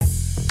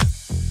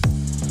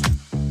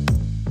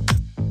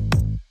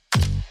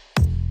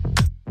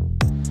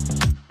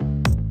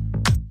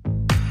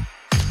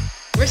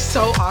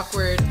so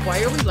awkward.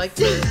 Why are we like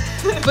this?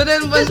 But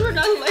then when we're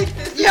not like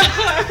this. Yeah,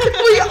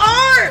 we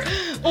are.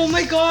 Oh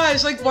my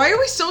gosh, like why are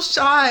we so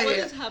shy? What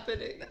is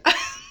happening?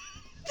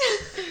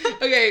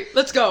 Okay,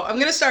 let's go. I'm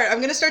gonna start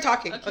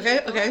talking.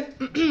 Okay.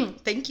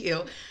 Thank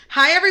you.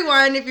 Hi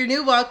everyone. If you're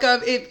new,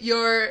 welcome. If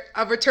you're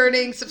a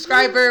returning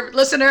subscriber,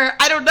 listener,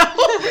 I don't know.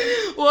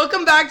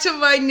 Welcome back to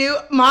mine.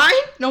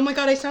 Oh my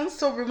god, I sound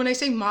so rude when I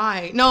say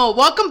my. No,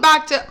 welcome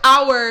back to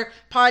our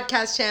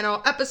podcast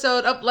channel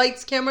episode of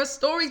Lights Camera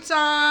Story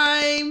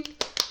Time.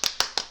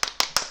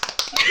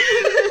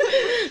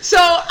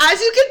 So, as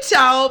you can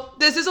tell,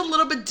 this is a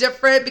little bit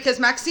different because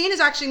Maxine is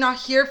actually not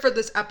here for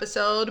this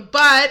episode,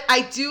 but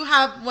I do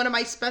have one of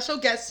my special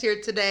guests here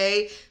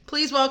today.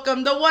 Please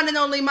welcome the one and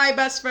only my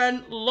best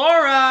friend,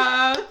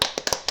 Laura.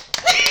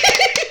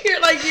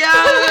 You're like,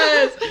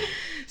 yes.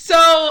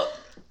 So,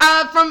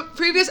 from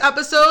previous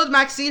episodes,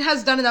 Maxine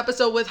has done an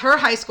episode with her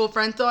high school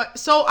friend.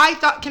 So I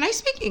thought, can I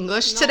speak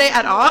English today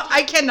at all?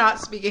 I cannot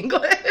speak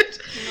English.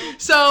 No.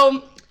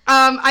 So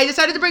I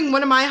decided to bring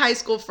one of my high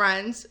school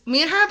friends.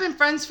 Me and her have been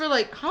friends for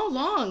like how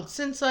long?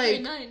 Since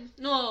like grade 9.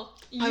 No,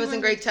 I was in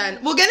grade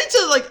 10. We'll get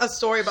into like a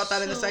story about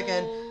that in a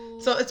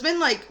second. So it's been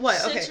like what?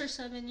 6 or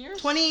 7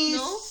 years.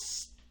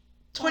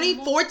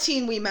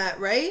 2014 we met,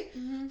 right?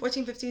 Mm-hmm.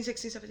 14, 15,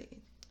 16, 17.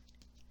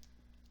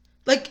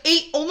 Like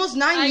 8, almost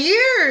 9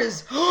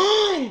 years.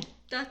 Whoa.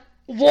 That's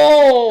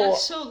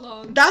so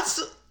long. That's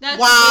way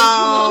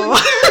wow. too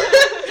long.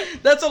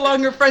 That's a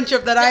longer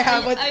friendship that I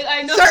have with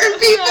I know. certain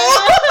people.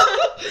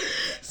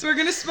 So we're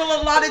gonna spill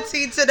a lot of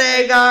tea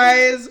today,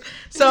 guys.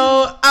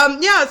 So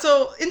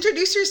so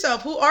introduce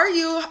yourself. Who are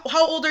you?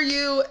 How old are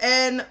you?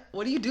 And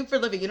what do you do for a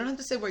living? You don't have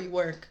to say where you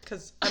work,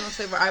 because I don't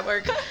say where I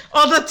work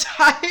all the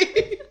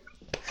time.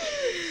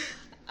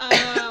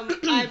 I'm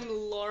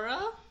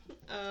Laura.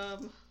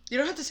 You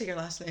don't have to say your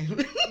last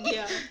name.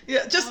 Yeah.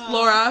 Yeah, just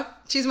Laura.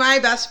 She's my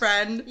best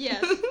friend.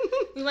 Yes.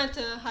 We went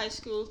to high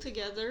school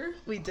together.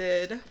 We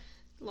did.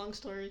 Long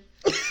story.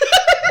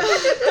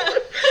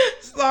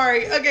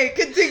 Sorry. Okay,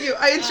 continue.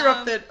 I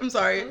interrupted. I'm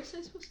sorry. What was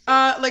I supposed to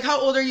say? Like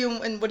how old are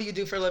you and what do you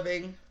do for a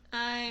living?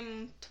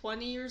 I'm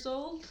 20 years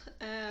old.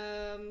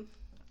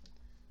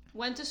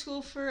 Went to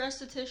school for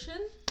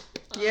esthetician.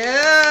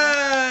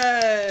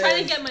 Yeah.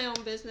 Trying to get my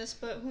own business,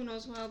 but who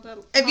knows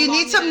if you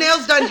need some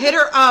nails done, hit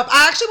her up.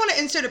 I actually want to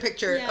insert a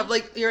picture of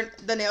like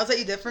the nails that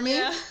you did for me.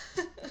 Yeah.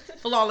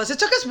 Flawless. It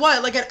took us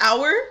what, like an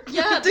hour?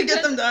 Yeah, to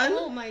get them done?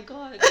 Oh my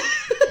god.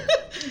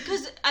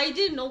 Because I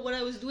didn't know what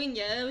I was doing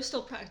yet. I was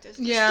still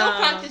practicing. Yeah. Still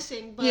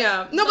practicing. But,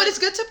 but it's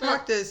good to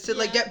practice to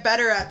like get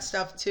better at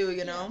stuff too,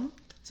 you know?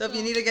 So if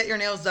you need to get your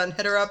nails done,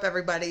 hit her up,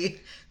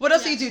 everybody. What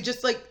else do you do?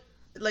 Just like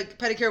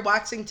pedicure,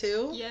 waxing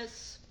too?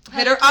 Yes.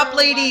 Hit her up,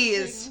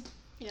 ladies.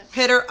 Yes.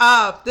 Hit her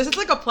up. This is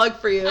like a plug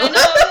for you. I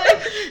know.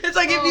 It's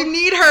like if you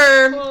need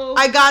her,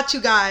 I got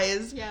you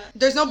guys. Yeah.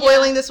 There's no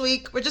boiling this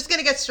week. We're just going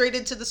to get straight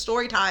into the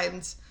story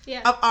times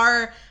of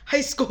our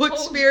high school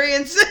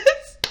experiences.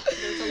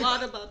 There's a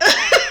lot about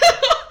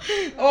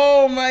that.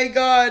 Oh my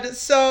god.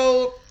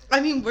 So,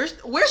 I mean, where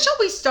shall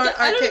we start?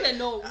 I don't even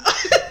know.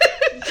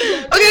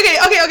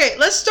 Okay.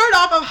 Let's start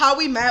off of how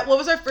we met. What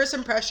was our first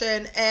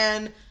impression?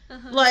 And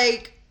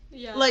like,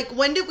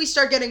 when did we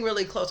start getting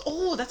really close?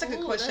 Oh, that's a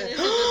good question.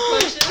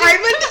 That is a good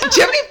question.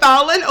 Jimmy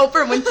Fallon,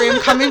 Oprah Winfrey, I'm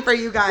coming for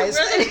you guys.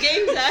 Where are the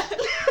games at?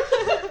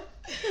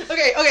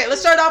 Okay, let's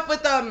start off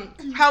with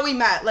how we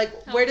met. Like,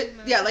 where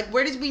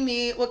did we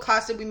meet? What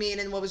class did we meet?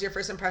 And what was your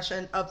first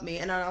impression of me?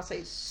 And then I'll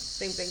say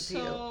same thing to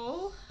you.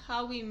 So,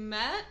 how we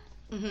met?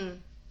 Mm-hmm.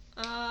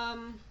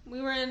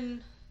 We were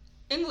in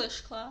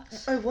English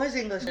class. Oh, it was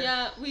English.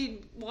 Yeah,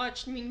 we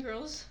watched Mean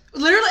Girls.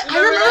 Literally, I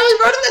remember we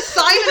wrote an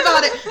assignment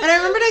about it, and I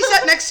remember I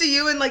sat next to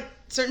you and like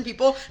certain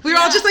people. We were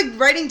all just like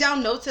writing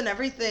down notes and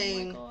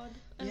everything. Oh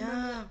my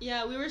god!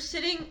 Yeah, we were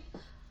sitting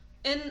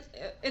in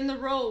the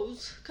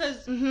rows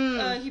because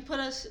he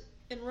put us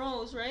in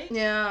rows, right?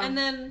 Yeah. And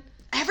then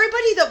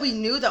everybody that we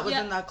knew that was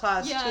in that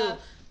class too.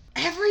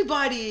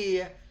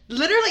 Everybody.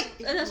 Literally.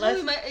 And that's how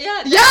we met.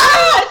 Yeah. Yeah.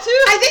 Too.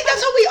 I think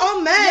that's how we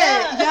all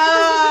met.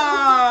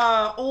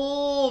 Yeah.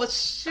 Oh,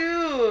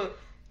 shoot.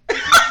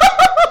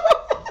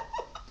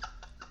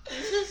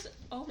 This is,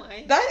 oh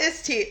my. That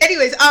is tea.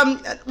 Anyways,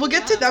 we'll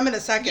get to them in a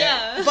second.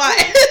 Yeah. But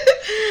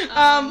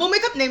we'll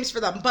make up names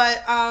for them.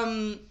 But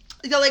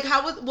like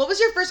what was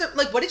your first,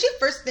 like, what did you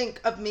first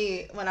think of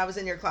me when I was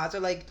in your class? Or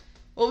like,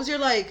 what was your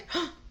like,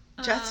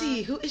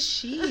 Jessie, who is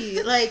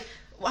she? Like,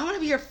 I want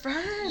to be your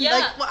friend.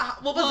 Yeah.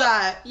 Like, what was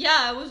that? Yeah,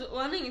 I was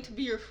wanting to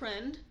be your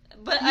friend.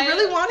 But I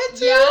really wanted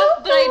to? Yeah,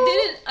 but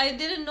I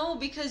didn't know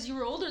because you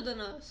were older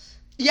than us.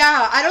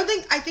 Yeah,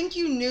 I think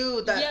you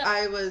knew that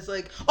I was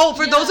like,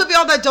 for those of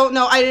y'all that don't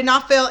know, I did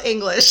not fail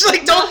English.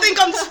 Like, don't think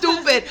I'm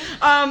stupid.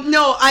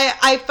 No,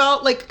 I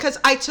felt like, because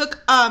I took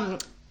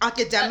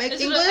academic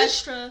English.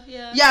 Extra,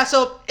 yeah,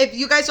 so if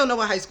you guys don't know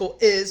what high school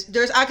is,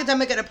 there's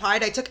academic and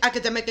applied. I took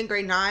academic in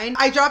grade 9.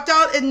 I dropped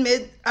out in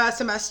mid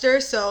semester,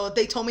 so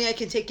they told me I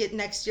can take it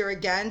next year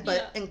again,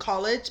 but in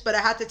college, but I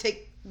had to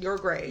take your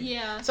grade.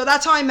 Yeah. So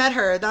that's how I met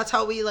her. That's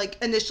how we like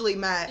initially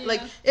met.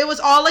 Like, it was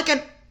all like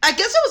I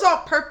guess it was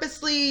all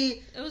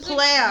purposely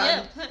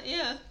planned.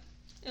 Yeah.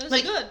 It was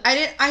like, good.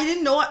 I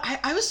didn't know.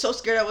 I was so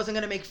scared I wasn't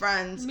gonna make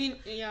friends.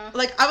 Yeah.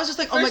 Like I was just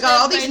like, oh my god,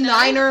 all these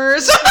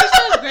Niners. First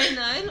day of grade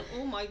 9.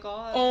 Oh my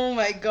god. Oh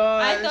my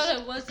god. I thought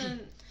I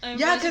wasn't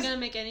gonna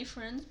make any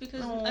friends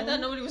because I thought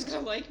nobody was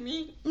gonna like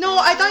me. No,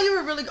 I thought you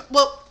were really good.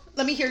 Well,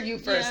 let me hear you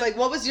first. Yeah. Like,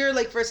 what was your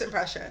like first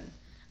impression?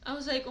 I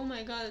was like, oh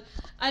my god,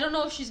 I don't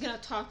know if she's gonna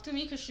talk to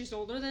me because she's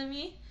older than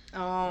me.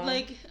 Oh.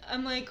 Like,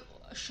 I'm like,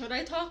 should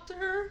I talk to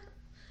her?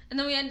 And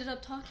then we ended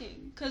up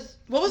talking because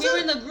we were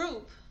in the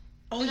group.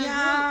 Oh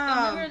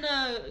yeah. We were in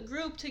a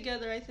group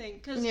together, I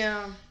think.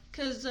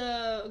 Because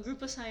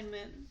group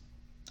assignment.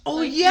 Oh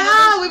like,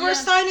 yeah, we were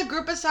assigned a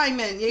group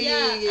assignment.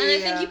 Yeah. And I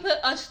think he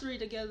put us 3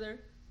 together.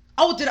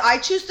 Oh, did I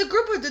choose the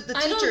group or did the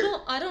teacher?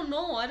 I don't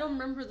know. I don't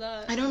remember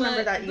that. I don't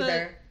remember that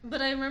either.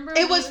 But I remember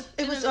it was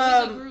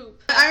a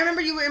group. I remember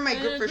you were in my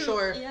group for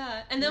sure.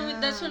 Yeah, and then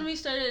that's when we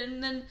started,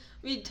 and then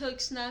we took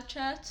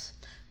Snapchats.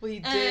 We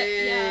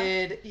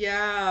did.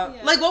 Yeah.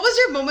 Like, what was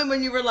your moment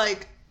when you were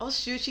like, oh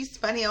shoot, she's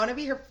funny. I want to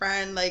be her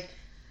friend. Like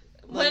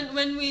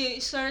when we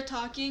started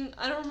talking,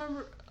 I don't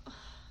remember.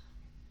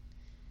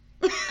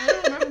 I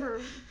don't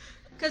remember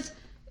because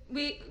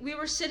we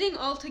were sitting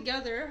all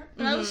together,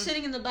 but I was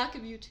sitting in the back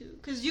of you two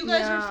because you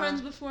guys were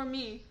friends before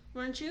me,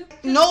 weren't you?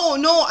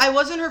 No, I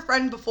wasn't her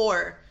friend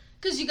before.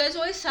 Because you guys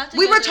always sat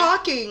together. We were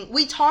talking.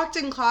 We talked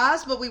in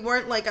class, but we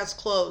weren't like as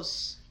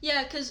close.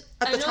 Yeah, because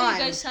I know you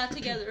guys sat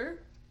together.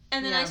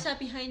 And then I sat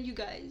behind you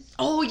guys.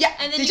 Oh, yeah.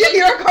 And then did you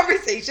hear our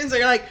conversations? Or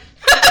you're like...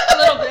 a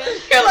little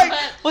bit. You're like,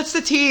 what's the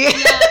tea? Yeah,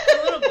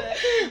 a little bit.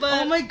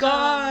 But, oh my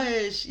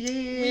gosh.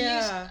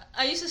 Yeah.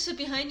 I used to sit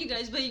behind you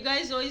guys, but you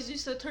guys always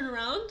used to turn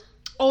around.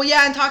 Oh,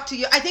 yeah, and talk to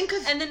you. I think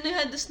because... And then they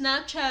had the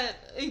Snapchat.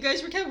 You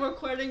guys were kept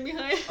recording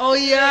behind. Oh,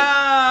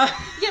 yeah.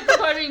 You kept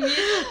recording me.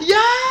 Yeah.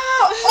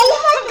 Oh,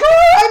 my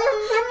God.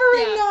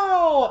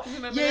 I'm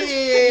remembering now.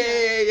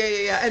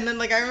 Yeah. And then,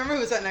 like, I remember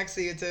who sat next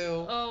to you,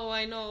 too. Oh,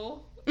 I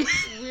know.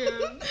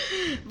 Weird.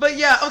 But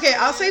yeah, okay,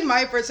 I'll say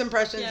my first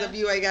impressions of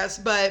you, I guess.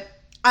 But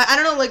I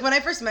don't know, like when I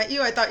first met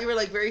you, I thought you were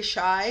like very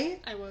shy.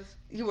 I was.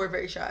 You were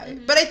very shy.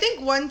 But I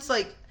think once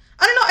like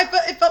I don't know,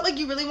 it felt like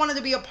you really wanted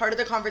to be a part of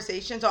the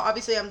conversation. So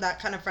obviously I'm that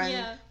kind of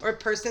friend or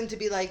person to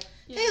be like,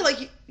 hey,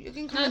 like you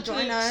can come and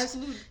join us.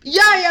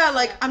 Yeah,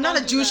 like I'm not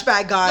a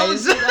douchebag,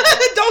 guys.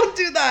 Don't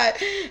do that.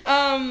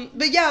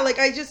 But yeah, like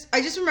I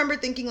just remember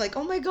thinking like,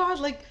 oh my god,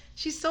 like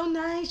she's so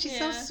nice, she's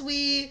so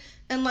sweet.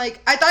 And,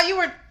 like, I thought you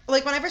were,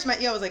 like, when I first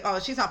met you, I was like, oh,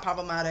 she's not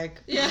problematic.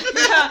 Yeah.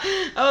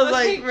 I was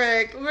like,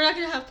 Rick. We're not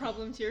going to have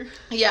problems here.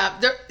 Yeah.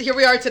 Here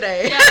we are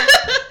today. Yeah.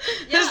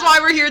 This is why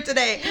we're here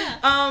today.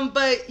 Yeah.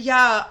 But,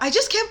 yeah, I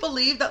just can't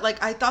believe that,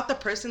 like, I thought the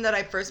person that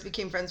I first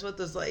became friends with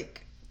was,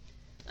 like...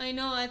 I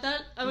know. I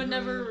thought I would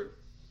never...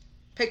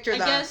 Picture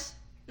that. I guess,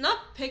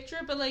 not picture,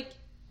 but, like,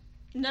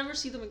 never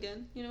see them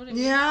again. You know what I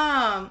mean?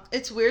 Yeah.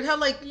 It's weird how,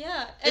 like...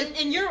 Yeah.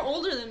 And you're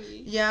older than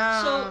me.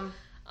 Yeah. So...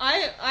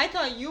 I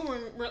thought you were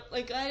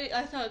like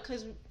I thought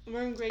because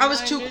we're in grade 9. I was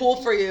too cool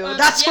for you.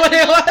 That's what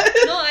it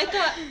was. No, I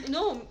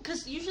thought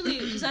because usually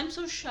I'm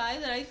so shy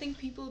that I think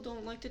people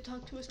don't like to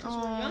talk to us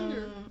because we're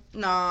younger.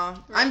 Nah,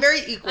 right? I'm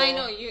very equal. I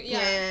know you.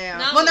 Yeah.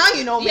 Now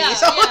you know me,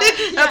 so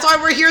that's why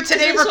we're here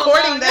today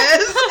recording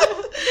this.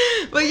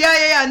 But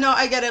yeah. No,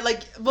 I get it.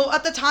 Like, well,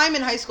 at the time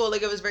in high school,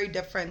 like it was very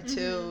different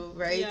too,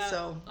 right? Yeah.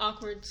 So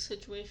awkward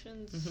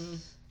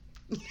situations.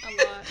 A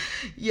lot.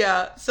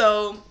 Yeah.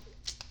 So.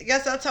 I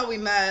guess that's how we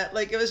met.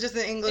 Like, it was just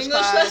an English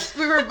class.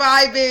 We were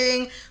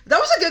vibing. That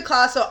was a good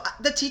class. So,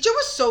 the teacher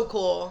was so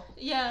cool.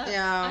 Yeah.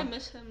 I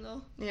miss him,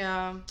 though.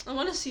 Yeah. I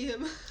want to see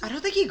him. I don't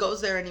think he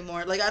goes there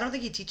anymore. Like, I don't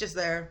think he teaches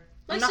there.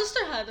 My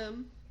sister had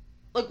him.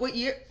 Like, what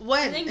year?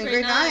 When? I think in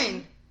grade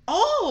 9.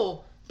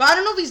 Oh! But I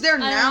don't know if he's there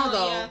now,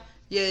 though.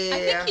 Yeah.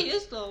 I think he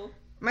is, though.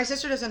 My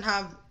sister doesn't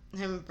have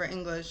him for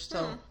English,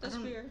 so that's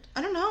weird.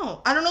 I don't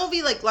know. I don't know if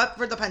he like left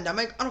for the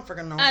pandemic. I don't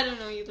freaking know. I don't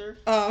know either.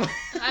 I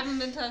haven't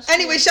been to school.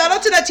 Anyway, shout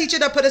out to that teacher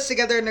that put us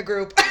together in a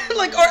group.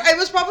 Like, or it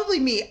was probably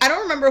me. I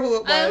don't remember who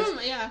it was.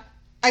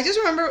 I just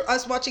remember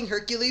us watching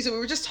Hercules and we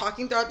were just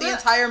talking throughout the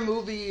entire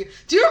movie.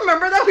 Do you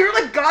remember that? We were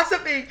like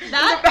gossiping.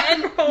 That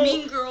and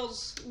Mean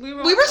Girls. We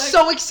were like,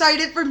 so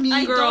excited for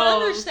Mean Girls. I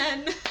don't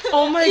understand.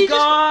 Oh my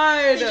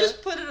god. He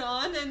just put it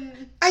on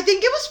and... I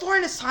think it was for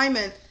an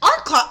assignment. Our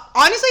class,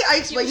 honestly, I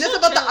explained this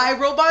about the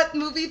iRobot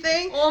movie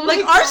thing. Oh my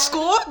god. Our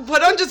school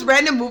put on just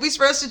random movies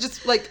for us to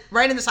just like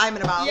write an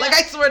assignment about. Yeah. Like,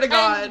 I swear to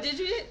God. And did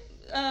you...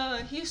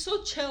 he's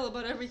so chill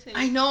about everything.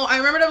 I know. I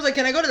remember I was like,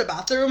 can I go to the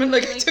bathroom? And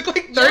like it took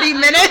like 30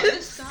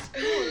 minutes.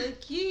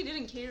 Like, he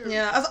didn't care.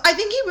 Yeah. I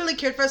think he really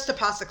cared for us to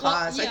pass the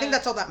class. I think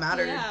that's all that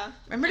mattered. Yeah.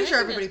 I'm pretty sure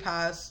everybody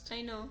passed.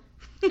 I know.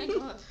 Thank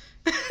God.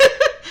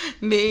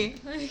 Me.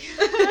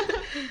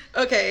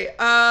 Okay.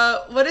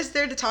 What is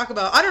there to talk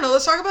about? I don't know.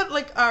 Let's talk about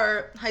like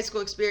our high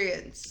school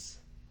experience.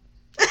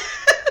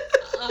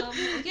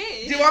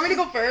 Okay. Do you want me to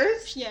go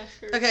first? Yeah,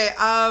 sure. Okay.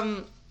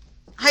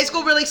 High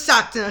school really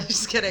sucked. No,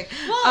 just kidding.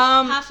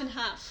 Well, half and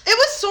half. It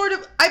was sort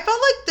of. I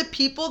felt like the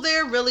people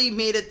there really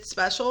made it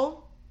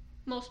special.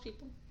 Most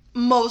people.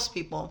 most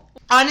people.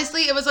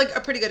 Honestly, it was like a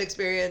pretty good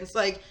experience.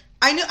 Like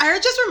I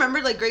just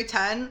remembered like grade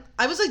 10.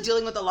 I was like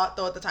dealing with a lot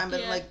though at the time,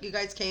 but like you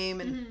guys came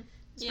and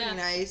it's pretty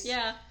nice.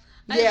 Yeah.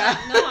 Yeah.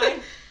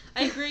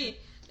 I agree.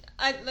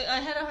 I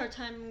had a hard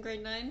time in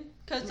grade 9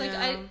 because like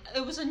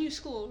it was a new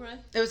school, right?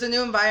 It was a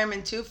new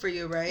environment too for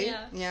you, right?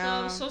 Yeah. So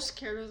I was so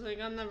scared. I was like,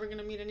 I'm never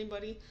gonna meet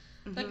anybody.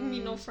 Like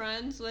meet no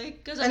friends,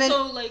 like because I'm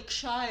so like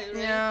shy, right?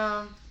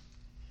 Yeah.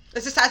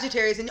 It's a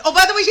Sagittarius, and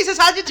by the way, she's a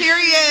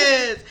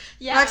Sagittarius.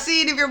 Yeah.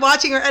 Maxine, if you're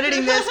watching or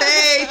editing this,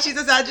 hey, she's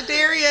a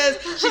Sagittarius.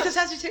 She's a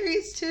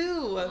Sagittarius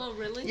too. Oh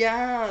really?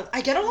 Yeah,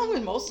 I get along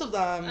with most of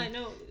them. I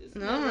know.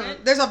 Right?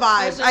 There's a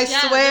vibe. I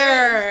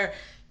swear.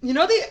 You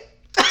know I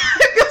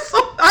feel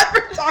so bad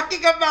for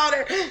talking about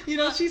her. You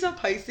know, she's a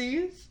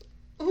Pisces.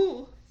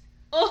 Ooh.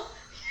 Oh.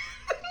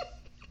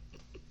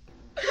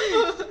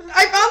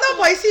 I found that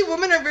Pisces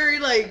women are very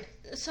like.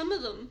 Some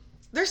of them.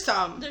 There's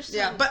some.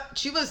 Yeah, but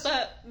she was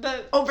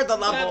but over the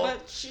level.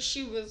 But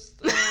she was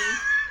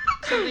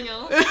something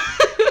else.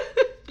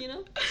 You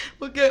know.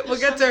 We'll get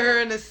to her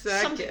in a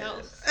second. Something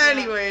else.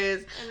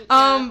 Anyways,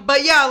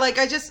 but yeah, like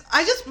I just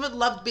would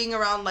love being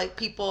around like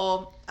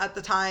people at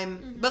the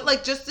time, but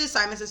like just the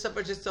assignments and stuff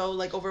were just so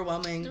like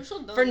overwhelming. They're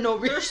so dumb. For no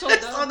reason.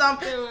 They're so dumb.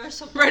 They were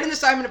so dumb. Write an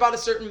assignment about a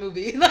certain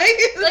movie, like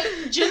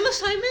gym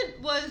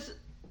assignment was.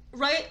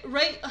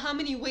 Write how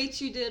many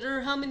weights you did or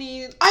how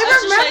many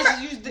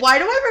exercises you did. Why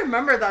do I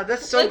remember that?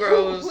 That's so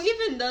gross. Who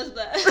even does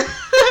that?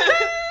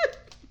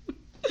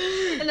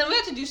 And then we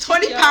had to do CPR.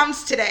 20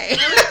 pounds today.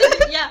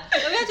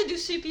 And we had to do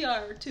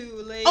CPR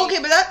too. Like okay,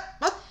 but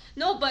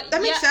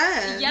that makes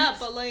sense. Yeah,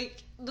 but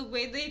like the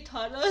way they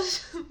taught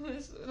us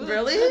was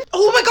really.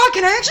 Oh my god!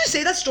 Can I actually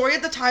say that story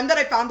at the time that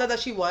I found out that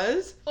she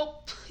was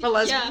a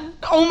lesbian?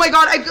 Yeah. Oh my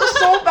god! I feel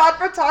so bad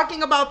for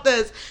talking about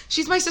this.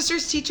 She's my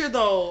sister's teacher,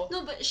 though.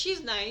 No, but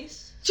she's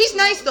nice. She's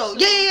nice though.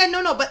 Yeah.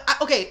 No. But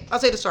okay, I'll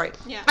say the story.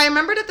 Yeah. I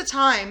remembered at the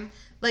time.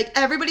 Like,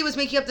 everybody was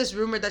making up this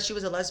rumor that she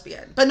was a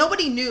lesbian. But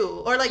nobody knew.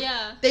 Or, like,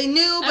 they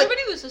knew, but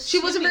everybody was assuming, she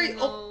wasn't very...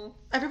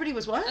 everybody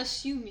was what?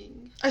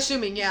 Assuming,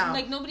 yeah.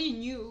 Like, nobody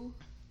knew.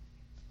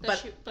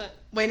 But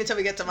wait until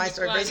we get to my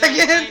story for a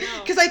second.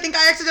 Because I think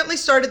I accidentally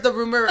started the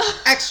rumor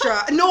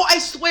extra. No, I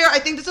swear, I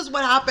think this is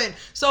what happened.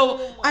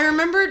 So, I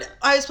remembered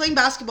I was playing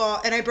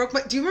basketball, and I broke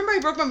my... Do you remember I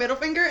broke my middle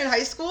finger in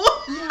high school?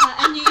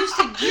 Yeah, and you used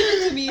to give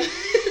it to me.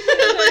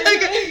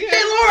 Like,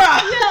 hey,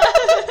 Laura!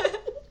 Yeah.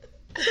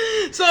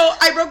 So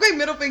I broke my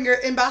middle finger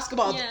in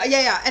basketball.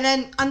 Yeah. And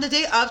then on the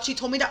day of, she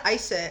told me to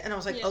ice it, and I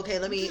was like, okay,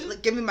 let me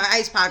give me my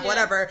ice pack,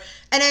 whatever.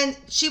 And then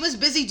she was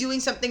busy doing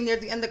something near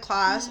the end of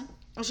class,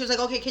 and she was like,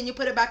 okay, can you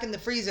put it back in the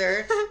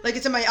freezer? Like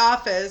it's in my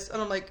office,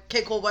 and I'm like,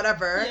 okay, cool,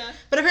 whatever. Yeah.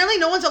 But apparently,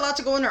 no one's allowed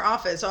to go in her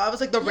office, so I was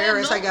like the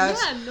rarest, I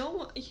guess. Yeah, no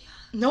one. Yeah.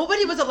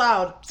 Nobody was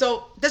allowed.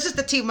 So this is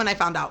the tea when I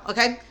found out.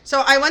 Okay,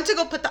 so I went to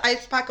go put the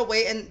ice pack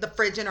away in the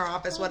fridge in our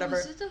office, whatever.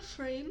 Is it the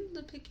frame,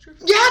 the picture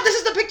frame? Yeah, this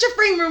is the picture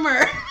frame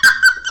rumor.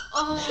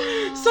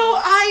 So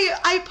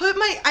I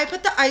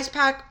put the ice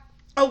pack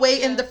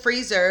away in the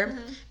freezer,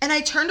 and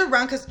I turned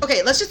around because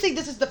let's just say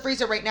this is the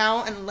freezer right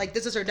now, and like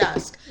this is her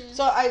desk.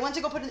 So I went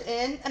to go put it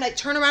in, and I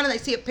turn around and I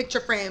see a picture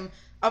frame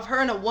of her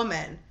and a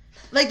woman.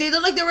 Like they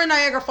look like they were in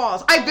Niagara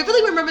Falls. I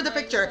vividly remember the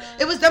picture.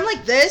 God. It was them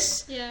like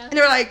this, and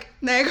they were like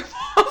Niagara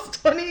Falls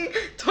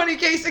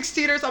 20K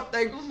 16 or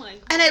something. Oh my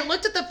God. And I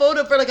looked at the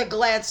photo for like a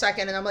glance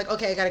second, and I'm like,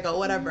 okay, I gotta go,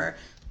 whatever.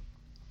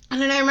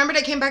 And then I remembered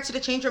I came back to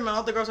the change room and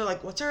all the girls were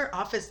like, what's her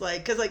office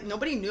like? Because, like,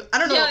 nobody knew. I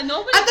don't know. Yeah,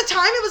 nobody. At the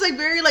time, it was, like,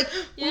 very, like,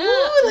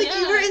 ooh, like,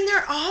 you were in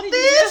their office?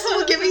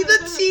 Well, give me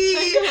the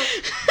tea.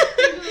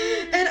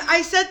 And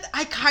I said,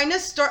 I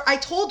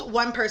told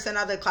one person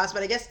out of the class,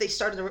 but I guess they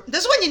started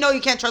this is when you know you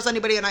can't trust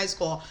anybody in high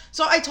school.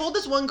 So I told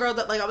this one girl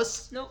that, like, I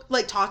was,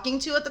 like, talking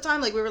to at the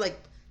time. Like, we were,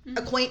 like,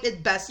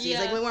 acquainted besties.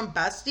 Like, we weren't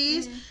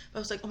besties. I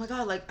was like, oh, my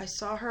God, like, I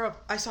saw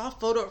a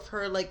photo of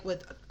her, like,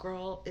 with a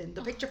girl in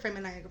the picture frame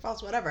in Niagara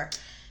Falls, whatever.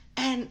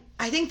 And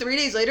I think 3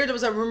 days later, there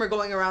was a rumor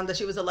going around that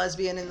she was a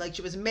lesbian and, like,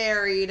 she was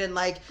married and,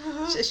 like,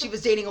 she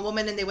was dating a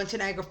woman and they went to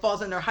Niagara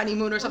Falls on their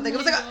honeymoon or something. It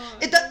was like,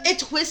 it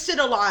twisted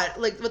a lot,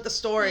 like, with the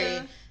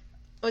story.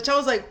 Which I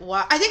was like,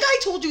 wow. I think I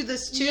told you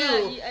this,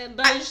 too.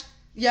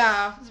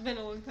 Yeah, but it's been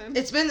a long time.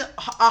 It's been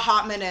a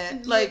hot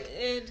minute. Like,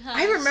 it has.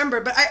 I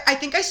remember, but I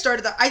think I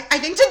started that. I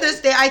think to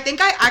this day, I think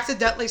I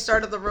accidentally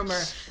started the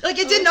rumor. Like,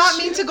 it did not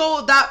mean to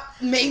go that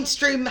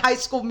mainstream high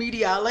school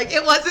media. Like,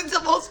 it wasn't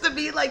supposed to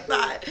be like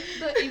that.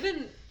 But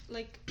even,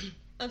 like,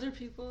 other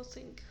people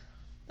think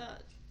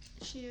that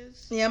she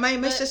is. Yeah, my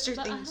sister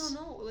thinks. I don't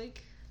know,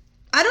 like.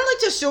 I don't like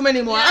to assume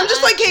anymore. I'm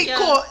just like, hey,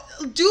 cool.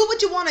 Do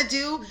what you want to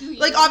do.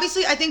 Like,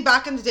 obviously, I think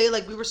back in the day,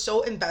 like, we were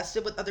so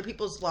invested with other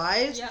people's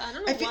lives. Yeah, I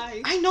don't know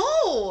why. I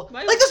know.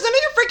 Like, that's none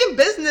of your freaking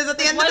business at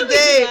the end of the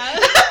day.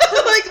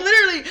 Like,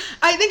 literally,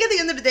 I think at the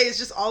end of the day, it's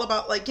just all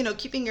about, like, you know,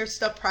 keeping your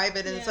stuff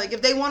private. And it's like,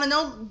 if they want to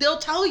know, they'll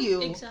tell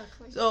you.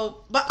 Exactly.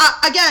 So, but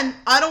again,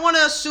 I don't want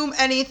to assume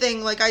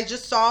anything. Like, I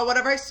just saw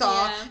whatever I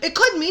saw. Yeah. It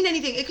could mean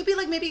anything. It could be,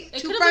 like, maybe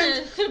two friends.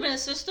 It could have been a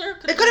sister.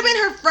 It could have been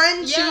her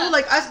friend, too.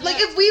 Like, us. Like,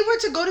 if we were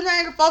to go to Niagara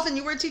Niagara Falls and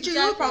you were a teacher,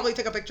 you would probably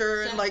take a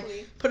picture and like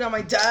put it on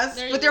my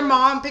desk with your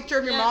mom, picture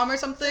of your mom or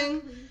something.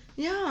 Exactly.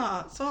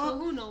 Yeah, so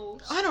who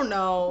knows? I don't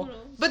know.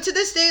 But to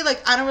this day,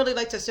 like, I don't really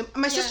like to assume.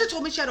 My sister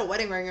told me she had a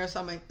wedding ring or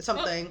something.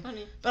 Oh,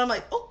 but I'm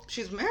like, oh,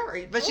 she's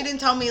married. But she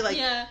didn't tell me, like,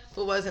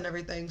 who was and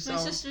everything. So. My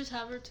sisters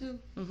have her, too.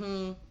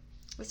 Mm-hmm.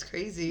 That's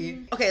crazy.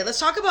 Mm-hmm. Okay, let's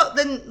talk about,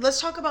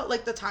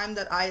 like, the time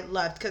that I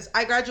left. Because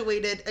I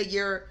graduated a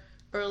year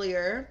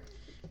earlier.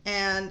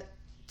 And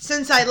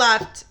since I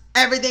left,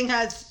 everything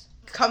has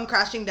come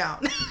crashing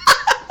down.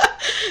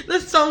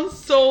 This sounds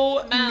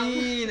so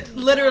mean.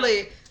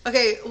 Literally.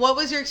 Okay, what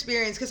was your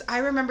experience? Because I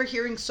remember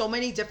hearing so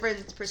many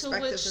different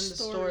perspectives in the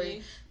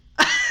story.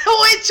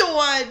 Which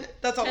one?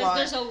 That's a lot.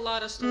 There's a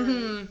lot of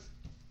stories.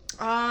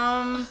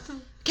 Mm-hmm.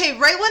 Okay,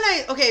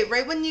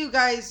 right when you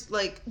guys,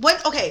 like,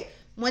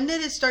 when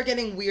did it start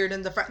getting weird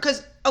in the friend?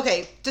 Because,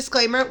 okay,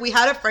 disclaimer, we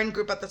had a friend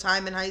group at the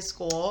time in high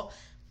school,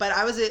 but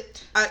I was a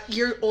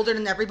year older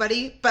than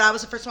everybody, but I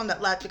was the first one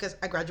that left because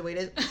I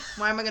graduated.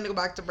 Why am I going to go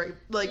back to break?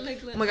 Like,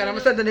 oh my God, I'm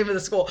going to say the name of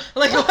the school.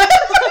 Like,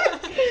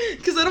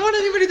 because I don't want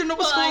anybody to know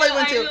what school I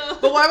went to.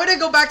 But why would I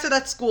go back to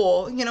that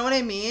school? You know what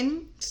I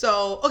mean?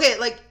 So, okay,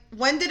 like,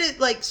 when did it,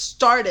 like,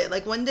 started?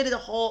 Like, when did it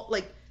all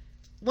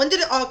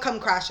come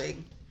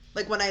crashing?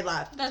 Like, when I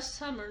left? That's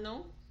summer,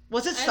 no?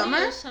 Was it summer?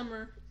 It was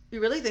summer. You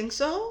really think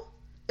so?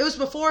 It was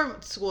before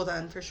school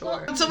then, for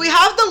sure. Well, so we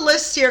have the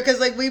list here because,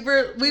 like, we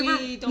were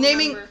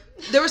naming. Remember.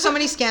 There were so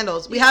many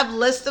scandals. We have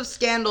lists of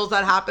scandals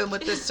that happened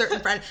with this certain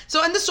friend.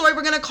 So in the story,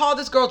 we're gonna call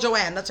this girl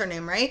Joanne. That's her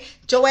name, right?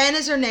 Joanne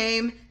is her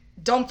name.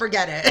 Don't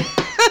forget it.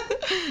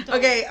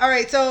 Okay, all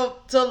right. So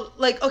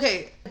like,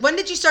 okay, when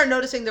did you start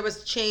noticing there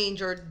was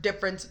change or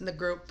difference in the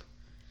group?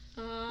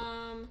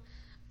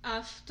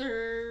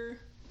 After.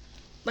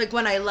 Like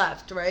when I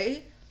left,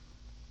 right?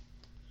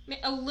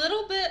 A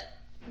little bit.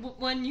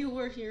 When you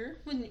were here,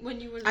 when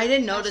you were. I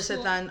didn't notice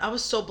it then. I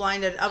was so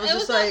blinded. I was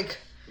just like.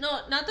 No,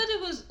 not that it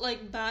was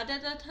like bad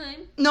at that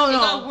time. No. It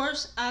got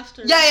worse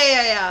after.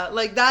 Yeah.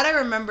 Like that, I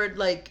remembered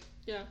like.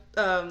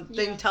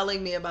 Thing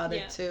telling me about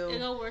it too. It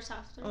got worse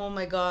after. Oh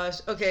my gosh.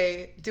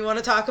 Okay. Do you want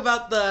to talk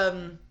about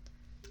the?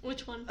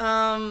 Which one?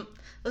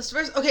 Let's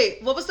first. Okay,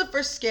 what was the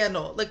first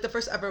scandal? Like the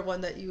first ever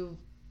one that you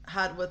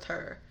had with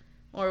her,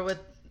 or with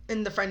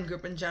in the friend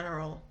group in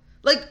general?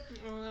 Like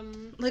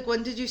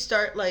when did you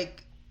start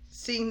like?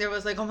 Seeing there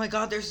was like, oh my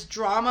God, there's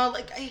drama.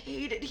 Like, I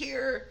hate it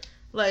here.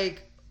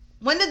 Like,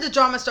 when did the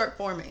drama start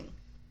forming?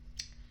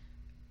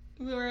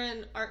 We were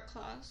in art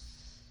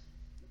class.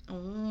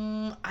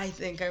 I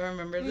think I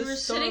remember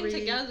this story. We were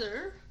sitting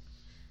together,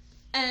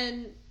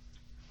 and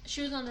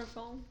she was on her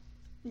phone.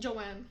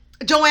 Joanne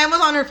was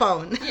on her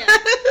phone. Yeah.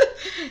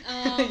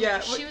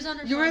 Yeah. She was on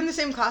her phone. You were in the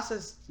same class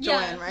as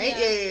Joanne, right?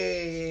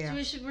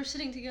 Yeah. So we were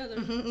sitting together.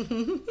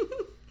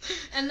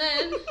 And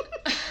then...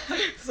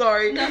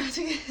 Sorry. No,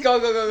 Go.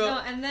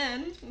 No, and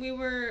then we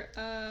were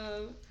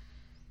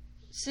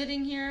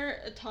sitting here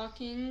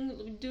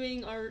talking,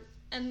 doing art,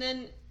 and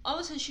then all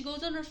of a sudden she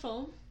goes on her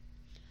phone,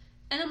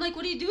 and I'm like,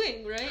 what are you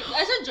doing, right?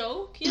 As a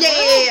joke. You know,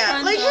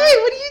 yeah. Like, hey,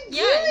 what are you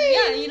doing?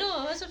 Yeah, you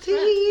know, as a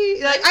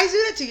friend. Like, I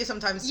do that to you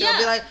sometimes, too. I'll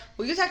be like,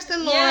 will you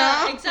texting Laura?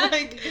 Yeah,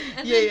 exactly. Like,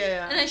 and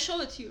yeah. And I show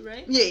it to you,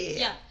 right?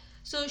 Yeah.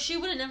 So she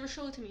would never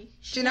show it to me.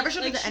 She never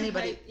showed it to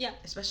anybody.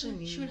 Especially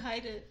me. She would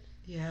hide it.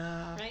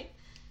 Yeah. Right?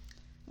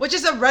 Which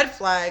is a red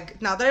flag.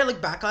 Now that I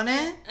look back on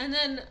it. And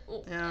then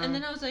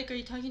I was like, "Are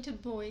you talking to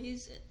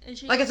boys?" And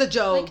she like it's a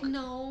joke. Like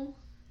no.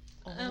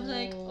 And I was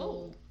like,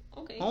 "Oh,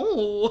 okay."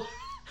 Oh,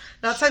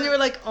 that's when you were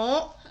like,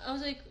 "Oh." I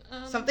was like,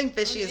 something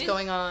fishy is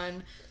going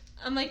on.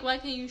 I'm like, "Why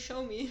can't you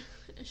show me?"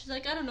 And she's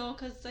like, "I don't know,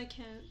 cause I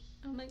can't."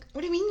 I'm like,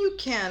 "What do you mean you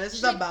can't?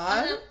 Is that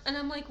bad?" And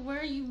I'm like, "Where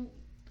are you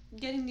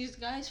getting these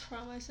guys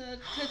from?" I said,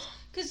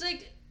 "Cause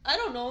like I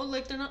don't know,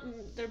 like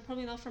they're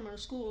probably not from our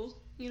school,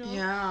 you know."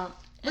 Yeah.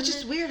 Which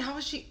is weird. How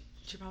was she?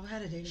 She probably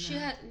had a dating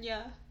app.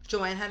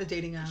 Joanne had a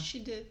dating app. She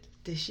did.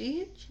 Did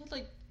she? She had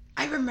like.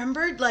 I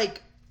remembered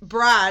like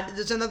Brad.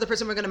 There's another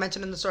person we're gonna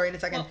mention in the story in a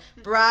second. Well,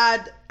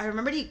 Brad. I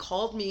remembered he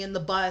called me in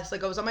the bus.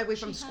 Like I was on my way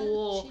from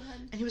school,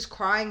 and he was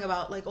crying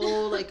about like,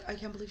 oh, like I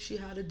can't believe she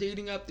had a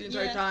dating app the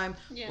entire time.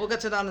 Yeah. We'll get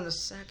to that in a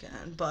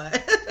second,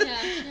 but.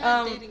 Yeah, she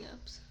had dating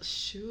apps.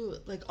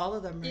 Shoot, like all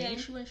of them, right? Yeah,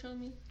 she went show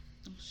me.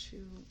 Oh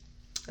shoot.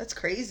 That's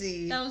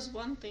crazy. That was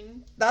one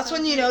thing. That's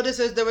when you noticed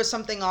that there was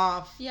something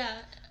off. Yeah.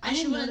 I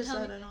didn't notice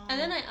that at all. And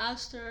then I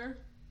asked her,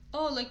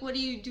 oh, like, what are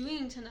you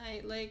doing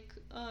tonight? Like,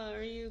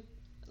 are you,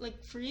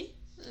 like, free?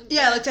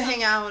 Yeah, like to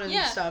hang out and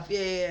stuff.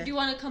 Yeah. Do you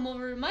want to come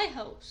over to my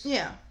house?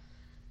 Yeah.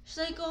 She's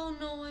like, oh,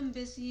 no, I'm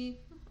busy.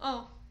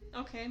 Oh,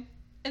 okay.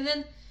 And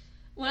then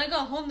when I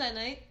got home that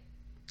night,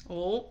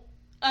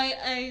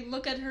 I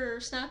look at her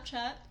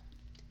Snapchat,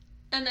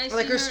 and I see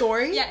like her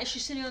story? Yeah,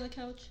 she's sitting on the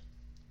couch.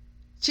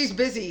 She's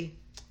busy.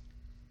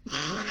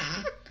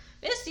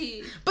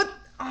 Busy. But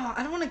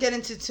I don't want to get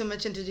into too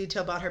much into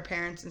detail about her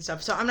parents and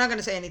stuff, so I'm not going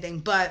to say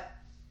anything, but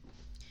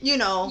you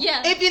know.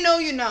 Yeah. If you know,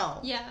 you know.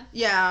 Yeah.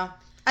 Yeah.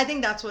 I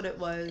think that's what it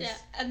was. Yeah.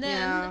 And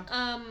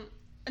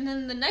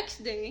then the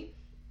next day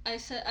I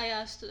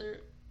asked her,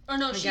 or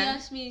no, she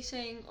asked me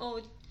saying,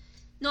 "Oh,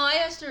 No, I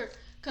asked her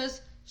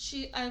because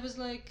I was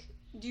like,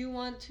 do you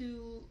want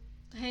to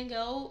hang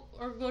out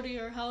or go to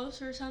your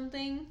house or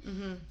something?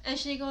 Mm-hmm. And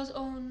she goes,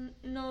 oh,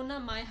 no,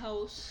 not my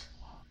house.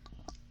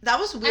 That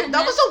was weird. And that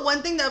then, was the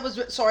one thing that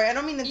was... Sorry, I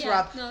don't mean to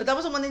interrupt. Yeah, no. But that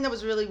was the one thing that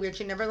was really weird.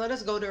 She never let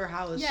us go to her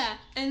house. Yeah.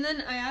 And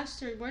then I asked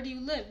her, where do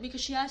you live?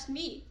 Because she asked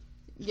me.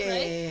 Yeah,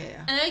 right?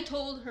 yeah. And I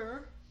told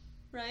her,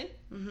 right?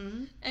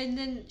 Mm-hmm. And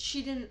then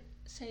she didn't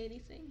say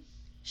anything.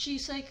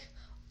 She's like,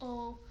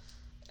 oh,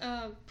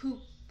 poop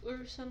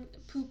or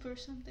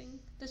something.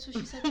 That's what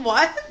she said.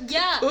 What?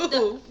 Yeah.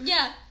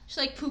 Yeah. She's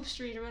like Poop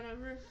Street or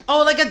whatever.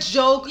 Oh, like a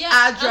joke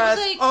address. I was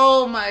like,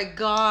 oh my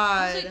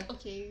god. I was like,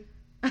 okay.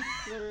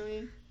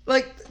 Literally.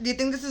 Like, do you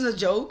think this is a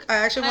joke? I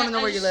actually want to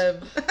know where you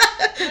live.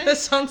 It That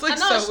sounds like I'm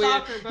not so a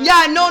stalker, weird. but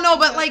Yeah, no,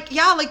 but like,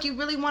 yeah, like you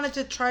really wanted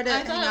to try to I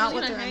hang thought out I was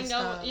with gonna her and hang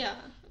stuff. out. Yeah.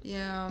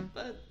 Yeah.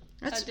 But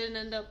That's that didn't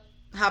end up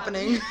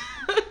happening.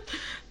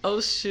 Oh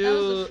shoot. That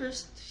was the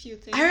first few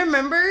things. I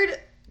remembered.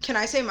 Can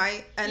I say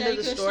my end of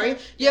the story?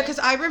 Yeah, because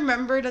I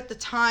remembered at the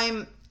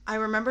time. I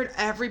remembered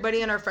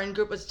everybody in our friend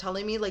group was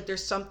telling me like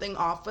there's something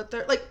off with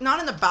her. Like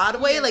not in a bad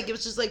way. Like it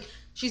was just like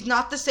she's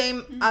not the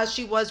same as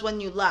she was when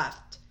you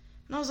left.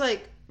 And I was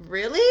like,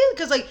 really?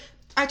 Because like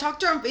I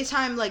talked to her on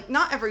FaceTime like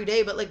not every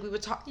day, but like we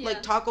would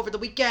talk over the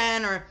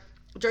weekend or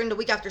during the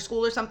week after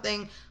school or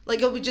something.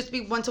 Like it would just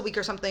be once a week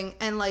or something,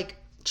 and like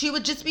she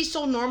would just be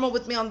so normal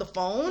with me on the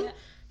phone. Yeah.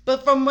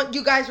 But from what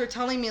you guys were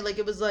telling me, like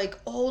it was like,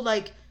 oh,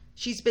 like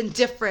she's been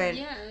different.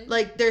 Yeah.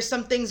 Like there's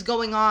some things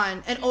going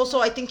on, and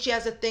also I think she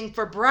has a thing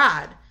for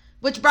Brad,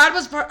 which Brad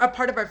was a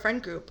part of our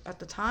friend group at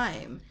the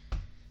time.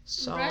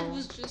 So Brad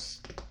was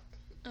just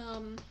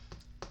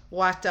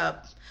whacked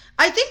up.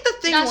 I think the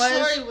thing that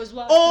story was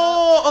whacked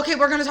up. Okay,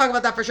 we're gonna talk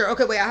about that for sure.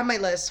 Okay, wait, I have my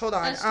list. Hold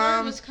on. That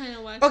story was kind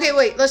of whacked. Okay,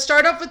 wait. Let's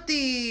start off with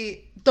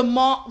the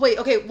mall. Wait,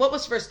 okay. What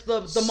was first?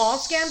 The mall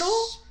scandal?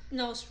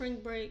 No, spring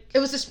break. It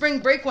was the spring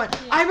break one.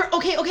 Yeah.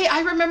 Okay.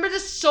 I remember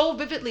this so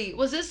vividly.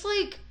 Was this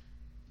like?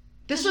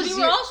 This was. We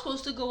were all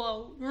supposed to go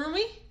out, weren't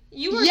we?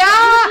 You were. Yeah.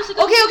 You were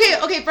supposed to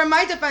go Okay. For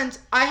my defense,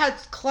 I had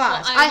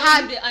class. Well,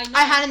 I know.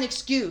 had an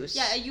excuse.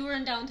 Yeah, you were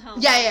in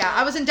downtown. Yeah.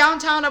 I was in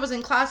downtown. I was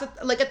in class at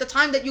the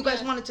time that you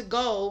guys wanted to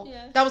go.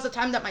 Yeah. That was the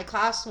time that my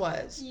class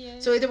was. Yeah.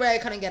 So either way, I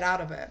couldn't get out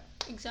of it.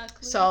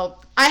 Exactly. So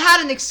I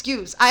had an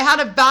excuse. I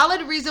had a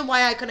valid reason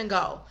why I couldn't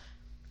go.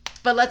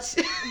 But let's.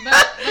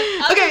 But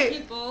other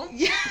people.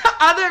 Yeah,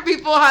 other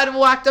people had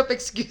whacked up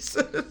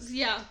excuses.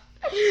 Yeah.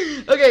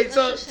 Okay,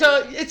 so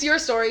it's your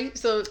story,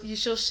 so you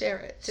shall share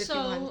it if you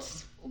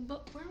want.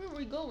 But where were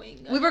we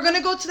going? We were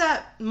gonna go to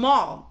that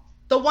mall,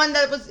 the one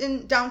that was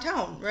in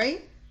downtown,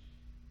 right?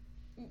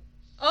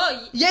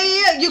 Oh.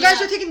 Yeah. You guys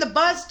were taking the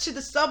bus to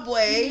the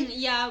subway.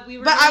 Yeah, we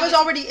were. But I was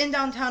already in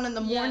downtown in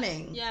the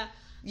morning. Yeah.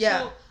 Yeah.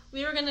 So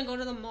we were gonna go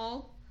to the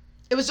mall.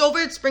 It was over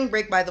at spring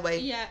break, by the way.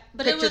 Yeah,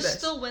 but it was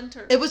still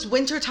winter. It was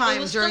winter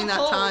time during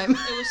that time.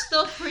 It was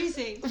still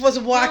freezing. It was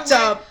whacked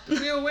up.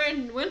 We were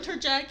wearing winter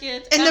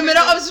jackets. In the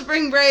middle of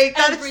spring break.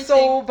 That is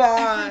so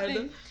bad.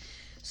 Everything.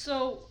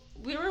 So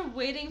we were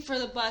waiting for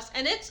the bus,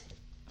 and it's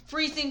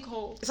freezing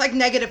cold. It's like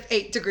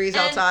 -8 degrees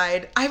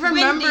outside. I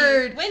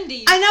remembered.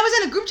 Windy. And I was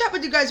in a group chat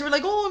with you guys. You were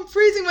like, oh, I'm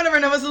freezing, whatever.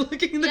 And I was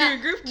looking in your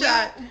group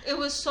chat. It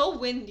was so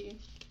windy.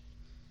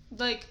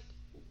 Like,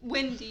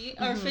 windy.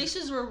 Our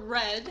faces were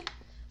red.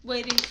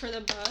 Waiting for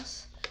the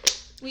bus.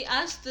 We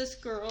asked this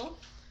girl,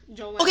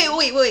 Joanne. Okay,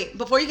 wait.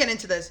 Before you get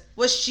into this,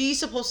 was she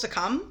supposed to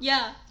come?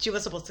 Yeah. She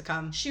was supposed to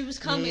come. She was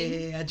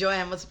coming. Yeah,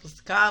 Joanne was supposed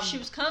to come. She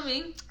was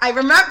coming. I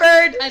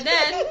remembered. And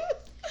then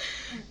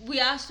we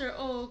asked her,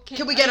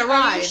 can we get a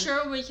ride? Are you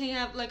sure we can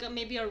have like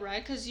maybe a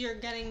ride? Because you're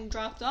getting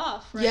dropped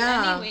off, right?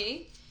 Yeah.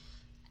 Anyway.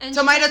 And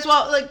so might as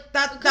well, like,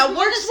 that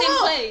works the same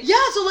well. Place.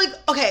 Yeah, so like,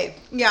 okay,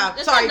 yeah,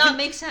 Does sorry. That not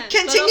make sense.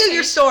 Continue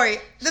your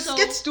story. This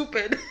gets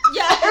stupid.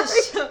 Yeah.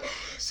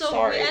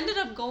 So we ended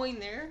up going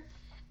there,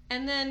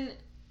 and then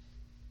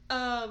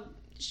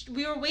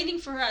we were waiting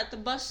for her at the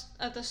bus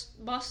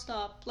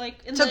stop,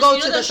 like in the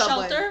subway.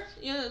 Shelter.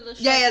 You know, the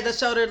shelter. Yeah, the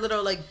sheltered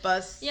little like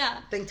bus.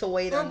 Yeah. Thing to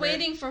wait. We're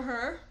waiting for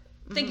her,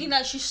 thinking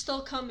that she's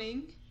still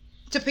coming.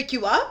 To pick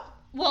you up?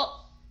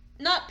 Well,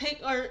 not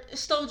pick or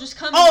still just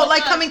coming. Oh,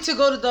 like coming to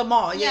go to the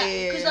mall.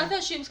 Yeah. Because I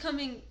thought she was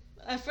coming.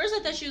 At first, I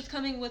thought she was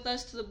coming with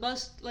us to the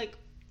bus, like.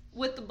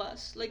 With the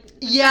bus, like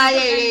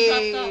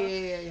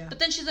yeah. But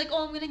then she's like,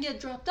 "Oh, I'm gonna get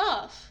dropped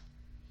off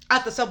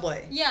at the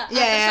subway." Yeah, at the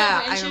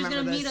subway, and she was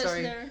gonna meet us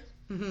there,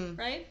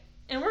 right?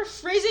 And we're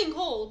freezing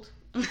cold,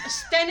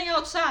 standing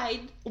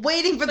outside,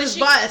 waiting for this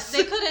bus.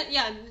 They couldn't.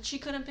 Yeah, she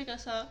couldn't pick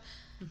us up.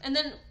 And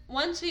then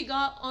once we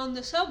got on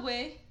the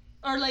subway,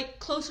 or like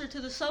closer to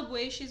the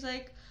subway, she's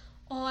like,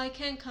 "Oh, I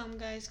can't come,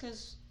 guys,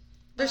 because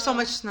there's so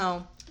much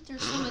snow.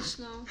 There's so much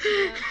snow.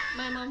 Yeah,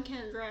 my mom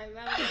can't drive.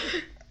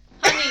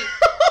 Honey."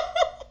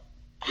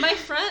 My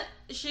friend,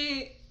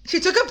 she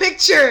took a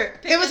picture.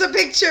 It was a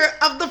picture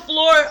of the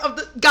floor of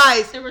the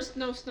guys. There was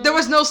no snow. There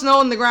was no snow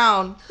on the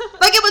ground.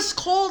 Like it was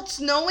cold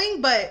snowing,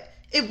 but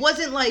it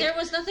wasn't like there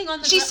was nothing on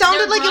the. She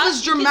sounded like it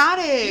was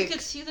dramatic. You could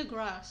see the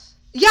grass.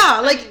 Yeah,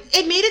 like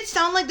it made it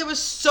sound like there was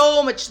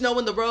so much snow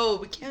in the road.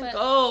 We can't But-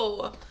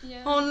 go.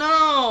 Yeah. Oh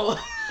no.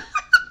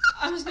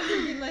 I was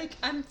gonna be like,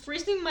 I'm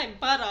freezing my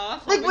butt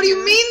off. Like, over what do you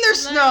here. mean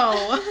there's Like-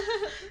 snow?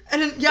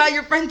 And then, yeah,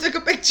 your friend took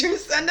a picture and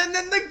sent it, and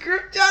then the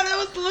group chat, I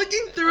was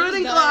looking through it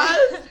in Done. class.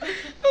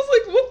 I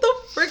was like, what the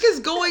frick is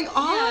going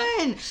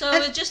on? Yeah. So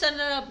And- it just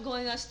ended up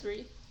going us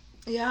 3.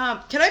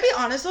 yeah. Can I be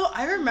honest, though?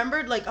 I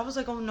remembered, like, I was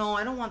like, oh, no,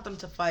 I don't want them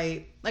to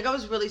fight. Like, I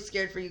was really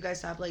scared for you guys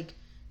to have, like,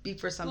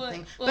 beef or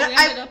something. Well, but we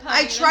ended up I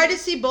having try them.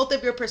 to see both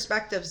of your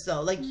perspectives,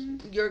 though. Like,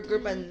 your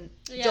group and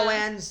Yeah.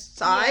 Joanne's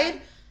side.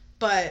 Yeah.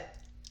 But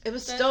it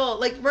was But- still,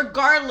 like,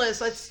 regardless,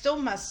 it's still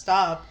messed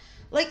up.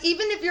 Like,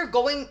 even if you're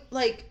going,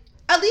 like,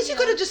 at least you Yeah.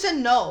 could have just said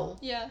no.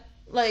 Yeah.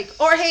 Like,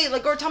 or hey,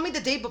 like, or tell me the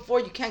day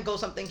before you can't go,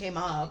 something came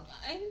up.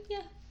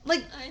 Yeah.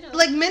 Like, I know.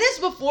 like minutes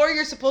before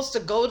you're supposed to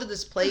go to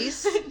this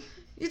place,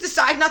 you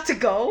decide not to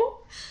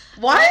go?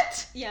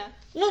 What? Yeah.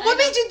 Well, I what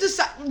know. made you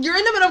decide? You're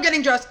in the middle of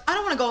getting dressed. I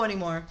don't want to go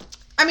anymore.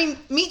 I mean,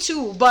 me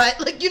too,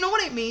 but, like, you know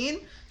what I mean?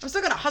 I'm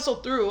still gonna hustle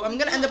through. I'm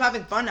gonna end up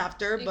having fun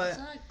after, but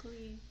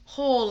Exactly.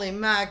 holy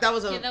mac, that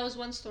was Yeah, that was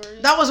one story.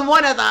 that was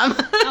one of them.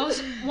 That was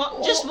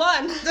just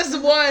one.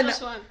 Just one.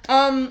 Just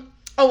one.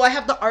 Oh, I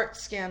have the art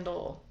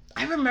scandal.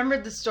 I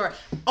remembered the story.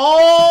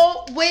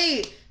 Oh,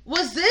 wait.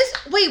 Was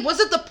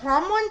it the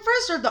prom one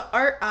first or the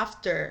art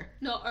after?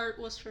 No, art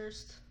was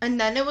first. And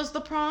then it was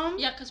the prom?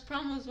 Yeah, because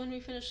prom was when we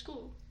finished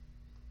school.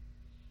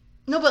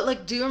 No, but,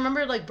 like, do you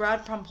remember, like,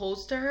 Brad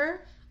proposed to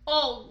her?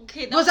 Oh,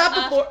 okay. Was that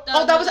before?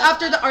 That was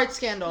after the art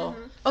scandal.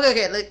 Mhm.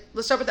 Okay, like,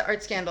 let's start with the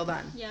art scandal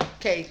then. Yeah.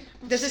 Okay,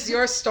 this is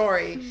your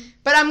story.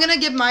 But I'm going to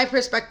give my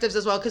perspectives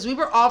as well because we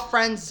were all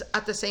friends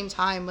at the same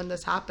time when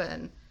this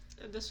happened.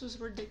 This was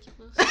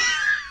ridiculous.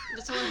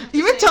 That's all I have to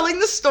Even say. telling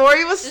the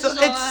story was This so, is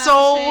all I it's have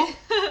so, to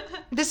say.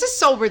 this is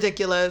so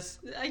ridiculous.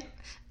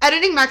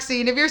 Editing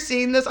Maxine, if you're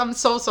seeing this, I'm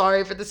so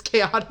sorry for this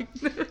chaotic.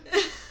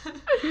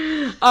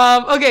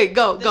 Okay,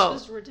 go. This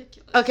was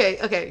ridiculous.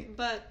 Okay,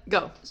 But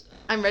go.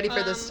 I'm ready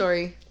for this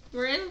story.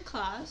 we're in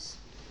class.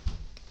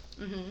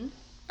 Mm-hmm.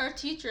 Our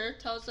teacher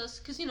tells us,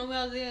 because, we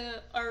have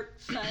the art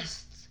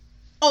fest.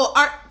 Oh,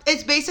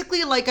 it's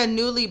basically like a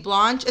Newly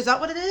Blanche. Is that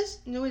what it is?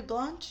 Newly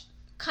Blanche?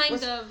 Kind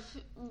Was- of.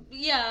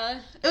 Yeah.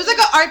 It was like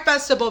an art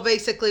festival,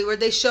 basically, where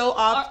they show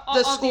off All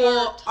the the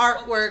school art.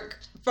 artwork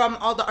from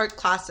all the art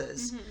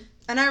classes. Mhm.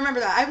 And I remember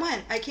that. I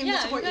went. I came to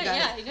Yeah, support you guys.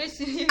 Yeah, you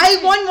guys.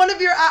 I won one of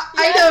your Yeah.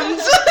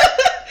 items.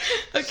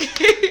 Okay.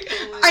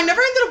 I never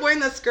ended up wearing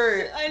that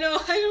skirt. I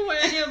know. I don't wear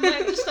any of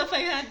the stuff I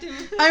had to.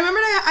 I remember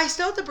I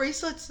still have the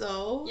bracelets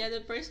though. Yeah, the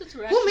bracelets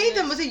were. Who made actually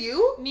them? nice. Was it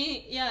you?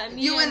 Me? Yeah,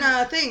 me. You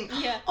and thing.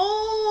 Yeah.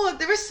 Oh,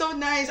 they were so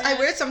nice. I Yeah.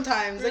 wear it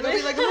sometimes. Like I'll be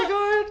Really? like, oh my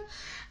god.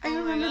 I Oh my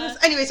remember God.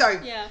 this. Anyway, sorry.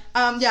 Yeah.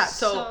 Yeah.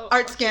 So, So,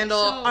 art okay,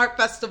 scandal, so- art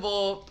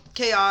festival,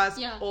 chaos.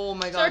 Yeah. Oh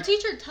my So our god.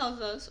 teacher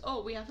tells us,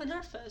 "Oh, we have an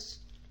art fest.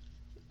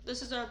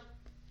 This is our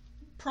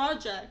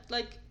project.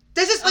 Like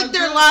This is like a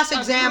their group- last a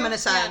exam group- in a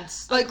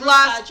sense. yeah, a Like group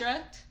last.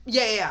 project,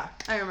 Yeah.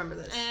 I remember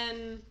this.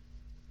 and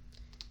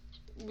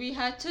we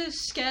had to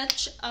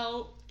sketch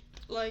out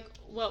like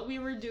what we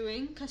were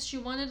doing because she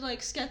wanted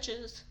like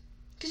sketches.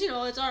 Because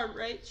it's art,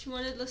 right? She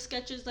wanted the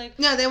sketches like.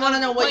 Yeah, they want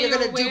to know what you're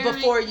gonna do wearing.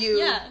 before you.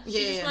 Yeah, she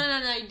just yeah.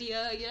 wanted an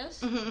idea, I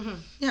guess.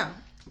 Yeah.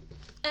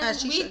 And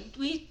As she should.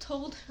 we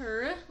told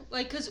her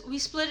like because we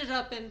split it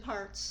up in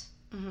parts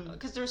Mhm.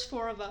 because there's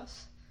 4 of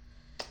us,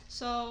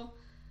 so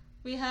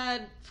we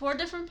had 4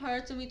 different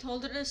parts and we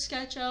told her to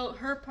sketch out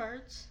her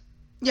parts.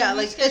 Yeah, And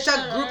we like it's sketched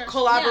a out group our-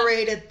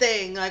 collaborated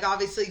thing. Like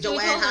obviously So we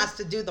Joanne told her- has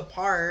to do the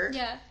part.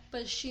 Yeah,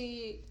 but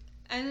she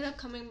ended up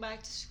coming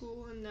back to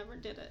school and never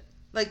did it.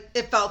 Like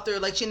it fell through.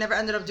 Like she never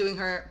ended up doing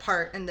her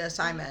part in the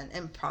assignment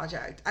and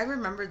project. I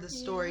remember the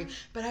story, Yeah.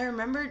 but I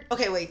remembered.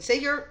 Okay, wait. Say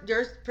your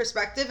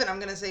perspective, and I'm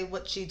gonna say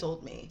what she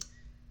told me.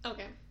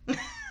 Okay.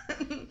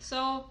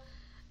 So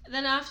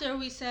then after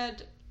we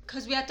said,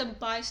 because we had to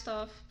buy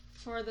stuff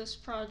for this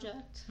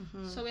project,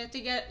 Mm-hmm. so we had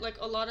to get like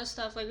a lot of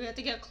stuff. Like we had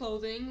to get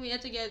clothing, we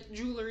had to get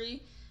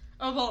jewelry.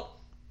 Oh well,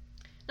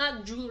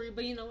 not jewelry,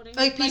 but you know what I mean.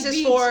 Like pieces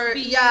beads, for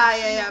beads, yeah,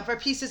 you know. for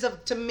pieces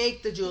of to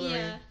make the jewelry.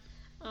 Yeah.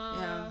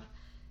 Yeah.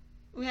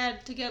 We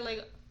had to get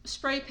like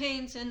spray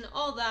paints and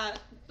all that,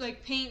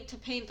 like paint to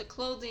paint the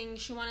clothing.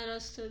 She wanted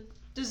us to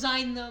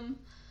design them,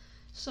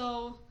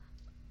 so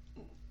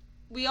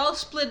we all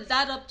split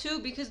that up too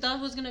because that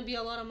was gonna be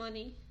a lot of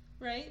money,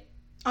 right?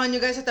 Oh, and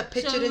you guys have to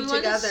pitch So it we in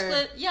wanted to together.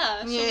 split-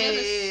 yeah. So we had to Yeah.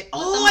 split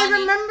Oh, the I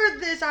money. remember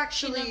this She never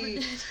actually.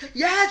 did.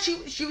 Yeah,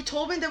 she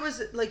told me there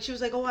was like she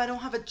was like, oh, I don't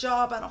have a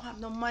job, I don't have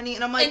no money,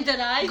 and I'm like, And did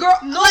I? girl,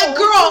 No.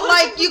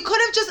 like you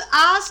could have just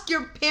asked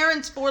your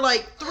parents for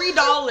like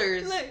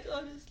 $3. Like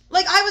honestly.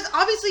 Like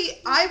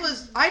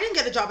I didn't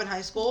get a job in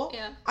high school.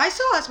 Yeah. I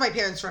still asked my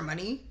parents for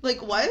money.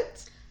 Like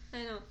what?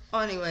 I know.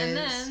 Anyways, And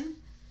then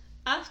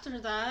after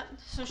that,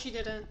 so she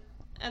didn't.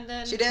 And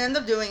then she didn't end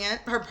up doing it.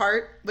 Her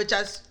part, which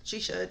as she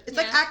should. It's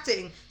like Yeah.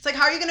 acting. It's like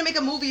how are you gonna make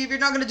a movie if you're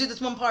not gonna do this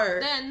one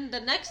part? Then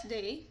the next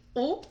day,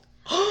 Oh,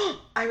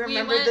 I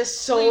remember went- this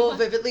so we went-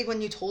 vividly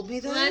when you told me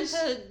we went this.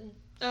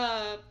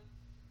 to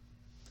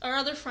our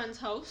other friend's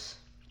house.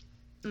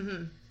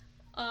 Mm-hmm.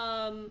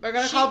 We're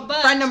gonna call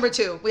friend number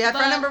 2. We have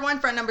friend number 1,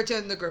 friend number 2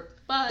 in the group.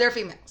 But they're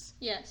females.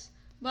 Yes,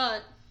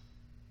 but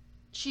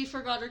she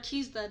forgot her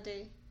keys that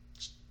day.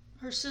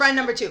 Her sister, friend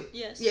number 2.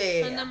 Yes.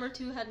 Yeah. Friend number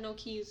 2 had no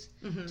keys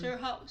to her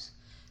house.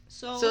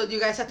 So you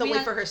guys had to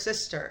wait for her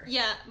sister.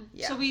 Yeah.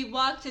 So we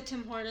walked to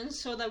Tim Hortons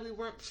so that we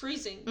weren't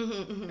freezing.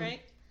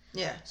 Right?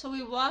 Yeah. So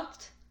we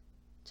walked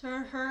to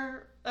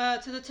her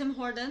to the Tim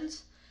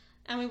Hortons,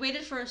 and we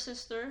waited for her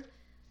sister,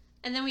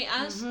 and then we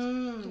asked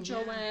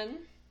Joanne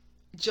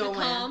to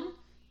come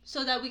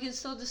so that we can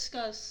still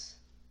discuss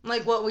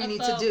like what we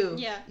need to do.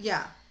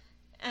 Yeah.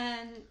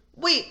 And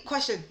wait,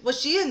 question: was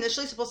she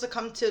initially supposed to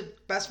come to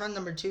best friend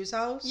number 2's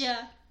house?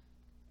 Yeah.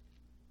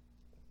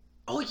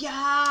 Oh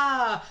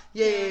yeah.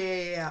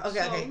 Yeah.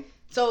 Okay.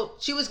 So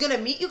she was gonna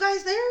meet you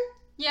guys there?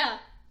 Yeah.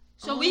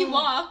 So we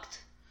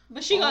walked,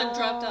 but she got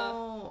dropped off.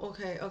 Oh,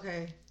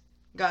 okay.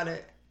 Got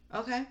it.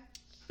 Okay.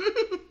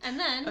 And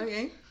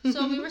then,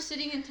 so we were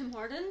sitting in Tim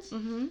Hortons.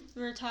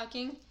 We were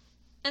talking,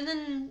 and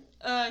then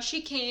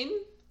she came.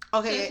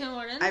 Okay, to Tim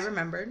Hortons. I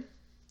remembered.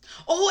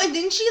 Oh, and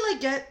didn't she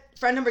like get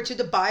friend number 2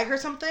 to buy her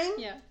something?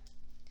 Yeah.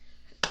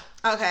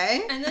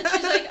 Okay. And then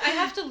she's like, "I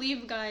have to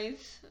leave,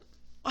 guys."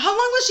 How long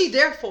was she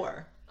there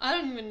for? I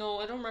don't even know.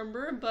 I don't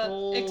remember,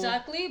 but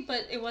exactly.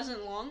 But it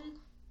wasn't long.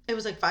 It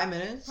was like 5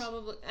 minutes?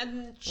 Probably.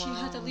 And she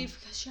had to leave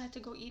because she had to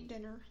go eat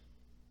dinner.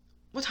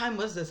 What time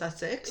was this? At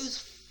 6? It was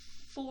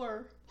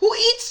 4. Who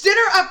eats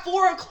dinner at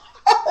 4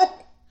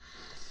 o'clock?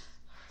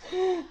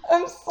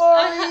 I'm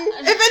sorry.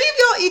 If any of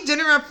y'all eat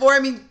dinner at 4, I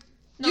mean,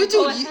 no, you do.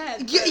 Go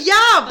ahead,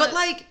 but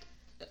like.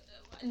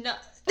 No,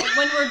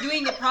 when we're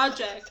doing a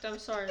project, I'm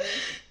sorry.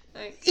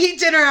 Like, eat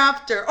dinner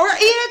after. Or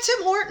eat at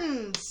Tim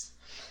Hortons.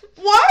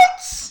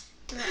 What?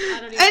 I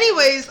don't even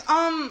Anyways,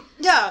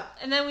 yeah.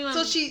 And then we went.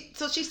 So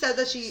she said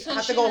that she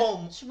had to go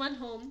home. She went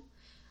home,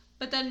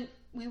 but then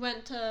we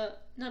went to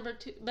number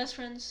 2, best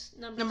friends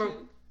number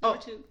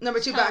 2. Number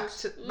 2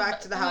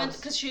 back to the house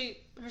because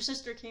her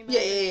sister came.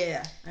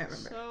 Yeah. I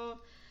remember. So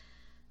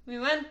we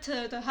went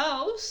to the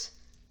house,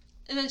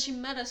 and then she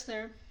met us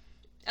there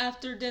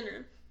after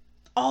dinner.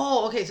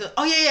 Oh, okay. So,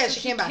 she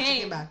came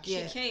back.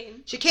 Yeah.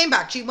 She came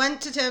back. She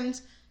went to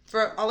Tim's.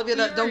 For all of you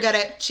that don't get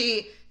it,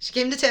 she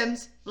came to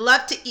Tim's,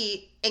 left to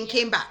eat, and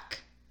came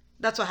back.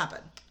 That's what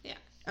happened. Yeah.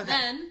 Okay.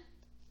 Then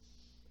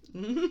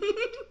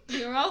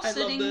we were all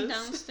sitting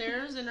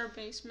downstairs in our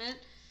basement,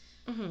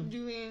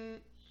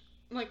 doing,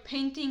 like,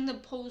 painting the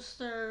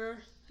poster.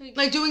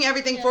 Like doing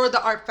everything for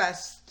the Art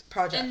Fest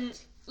project. And,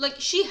 like,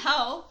 she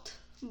helped,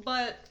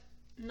 but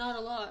not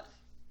a lot.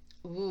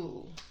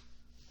 Ooh.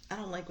 I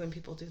don't like when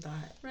people do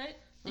that. Right?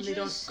 When they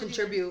don't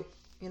contribute,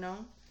 you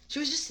know? She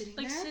was just sitting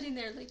there? Like, sitting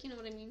there, like, you know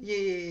what I mean?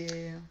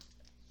 Yeah.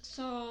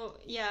 So,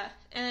 yeah.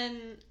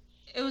 And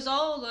it was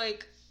all,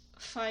 like,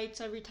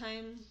 fights every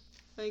time.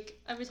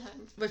 Like, every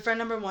time. With friend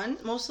number 1,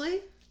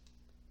 mostly?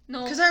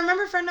 No. Because I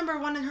remember friend number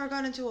 1 and her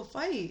got into a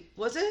fight.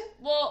 Was it?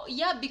 Well,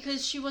 yeah,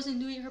 because she wasn't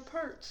doing her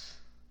parts.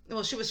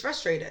 Well, she was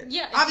frustrated.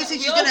 Yeah. Obviously,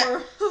 she's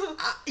gonna...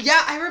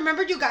 yeah, I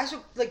remembered you guys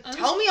would, like,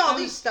 tell me all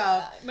these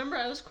stuff. Remember,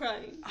 I was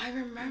crying. I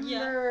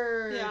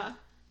remember. Yeah.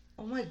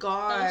 Oh my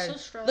god. I was so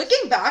stressed.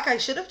 Looking back, I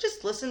should have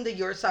just listened to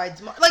your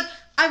sides more. Like,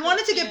 I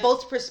wanted to get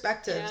both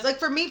perspectives. Yeah. Like,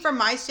 for me, from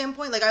my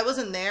standpoint, like, I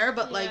wasn't there,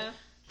 but, like,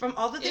 from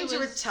all the things you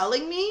were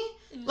telling me,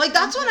 like,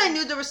 that's when I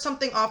knew there was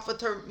something off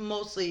with her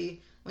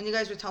mostly. When you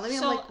guys were telling me,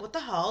 I'm like, what the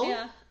hell?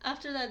 Yeah.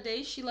 After that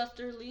day, she left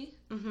early.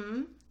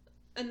 Mm-hmm.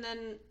 And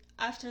then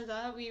after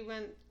that, we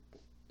went...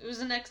 It was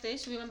the next day,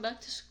 so we went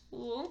back to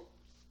school.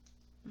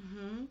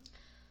 Mm-hmm.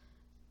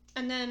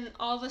 And then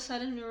all of a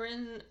sudden, we were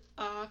in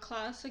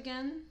class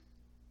again.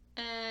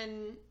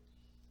 And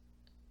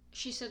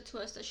she said to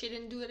us that she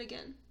didn't do it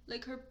again.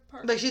 Like, her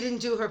part. Like, she didn't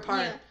do her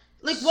part. Yeah.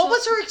 Like, what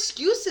was her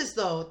excuses,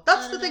 though?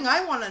 That's the thing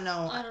I want to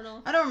know. I don't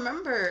know. I don't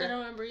remember. I don't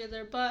remember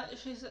either. But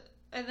she said...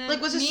 And then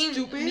like, was it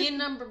stupid? Me and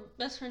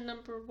best friend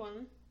number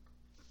 1.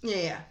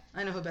 Yeah.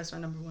 I know who best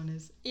friend number 1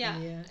 is. Yeah.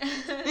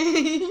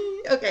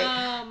 Okay.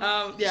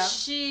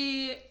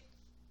 Yeah.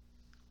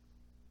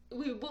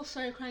 We both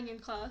started crying in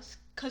class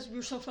because we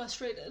were so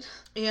frustrated.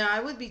 Yeah, I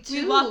would be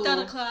too. We walked out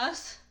of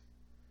class.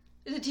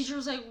 The teacher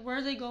was like, "Where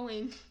are they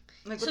going?"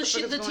 Like, so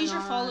the teacher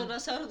followed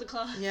us out of the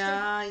class.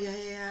 Yeah,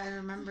 I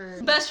remember.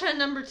 Best friend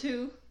number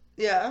 2.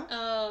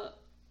 Yeah.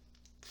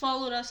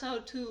 Followed us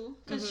out too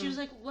because she was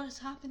like, "What is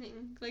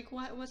happening? Like,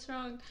 what's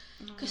wrong?"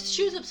 Because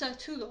she was upset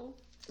too, though.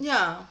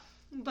 Yeah.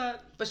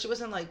 But she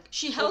wasn't like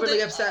she held overly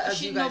it, upset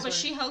as you guys were. No, but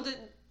she held it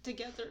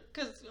together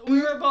because we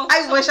were both.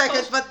 I wish I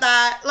could put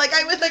that. Like,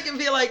 I wish I could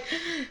be like.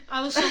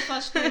 I was so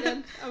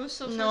frustrated.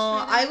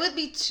 No, I would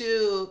be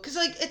too, because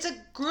like it's a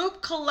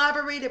group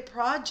collaborated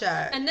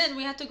project. And then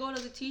we had to go to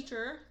the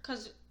teacher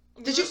because.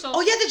 Did you?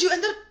 Oh yeah, did you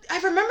end up? I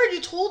remember you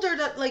told her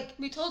that like.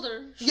 We told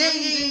her.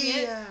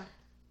 Yeah.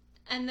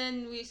 And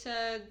then we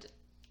said,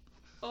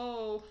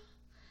 "Oh,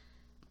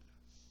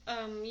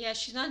 yeah,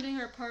 she's not doing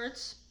her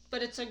parts,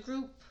 but it's a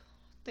group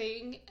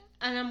thing,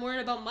 and I'm worried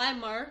about my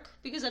mark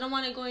because I don't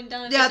want it going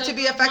down." Yeah, to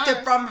be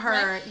affected from her.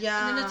 Right?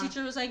 Yeah. And then the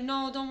teacher was like,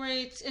 "No, don't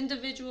worry, it's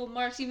individual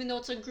marks, even though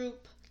it's a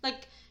group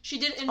Like she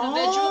did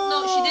individual.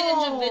 No, she did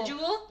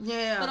individual.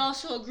 Yeah. But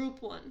also a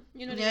group one.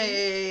 You know what I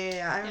mean?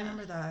 Yeah. I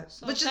remember that.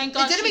 So Which thank it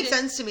God didn't she make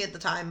sense to me at the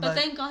time. But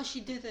thank God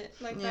she did it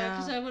like that, Yeah.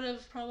 because I would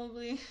have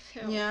probably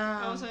failed.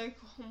 Yeah. I was like,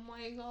 oh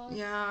my God.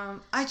 Yeah.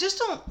 I just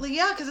don't.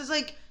 Yeah, because it's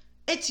like,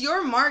 it's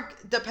your mark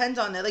depends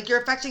on it. Like,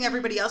 you're affecting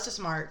everybody else's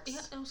marks.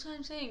 Yeah, that's what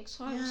I'm saying.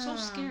 So I was so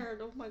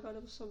scared. Oh my God,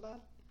 it was so bad.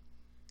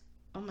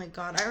 Oh my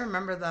God, I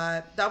remember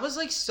that. That was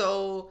like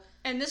so.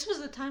 And this was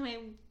the time I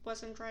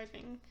wasn't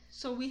driving,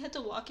 so we had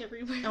to walk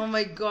everywhere. Oh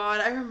my God,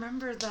 I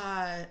remember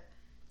that.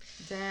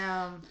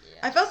 Damn. Yeah.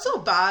 I felt so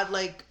bad,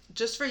 like,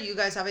 just for you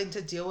guys having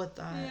to deal with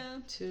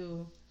that,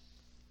 too.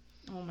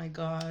 Oh my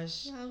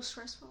gosh. Yeah, it was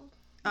stressful.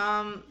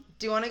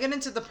 Do you want to get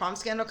into the prom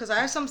scandal? Because I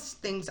have some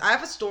things. I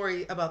have a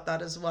story about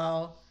that as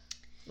well.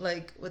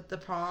 Like, with the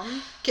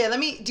prom. Okay,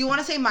 do you want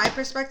to say my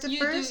perspective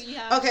first?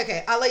 Yeah.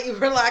 Okay. I'll let you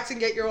relax and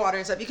get your water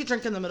and stuff. You can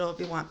drink in the middle if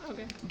you want.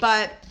 Okay.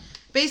 But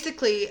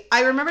basically,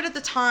 I remembered at the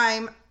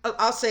time,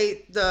 I'll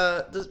say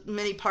the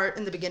mini part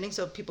in the beginning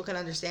so people can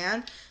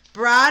understand.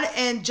 Brad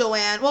and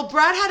Joanne, well,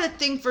 Brad had a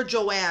thing for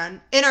Joanne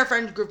in our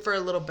friend group for a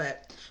little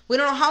bit. We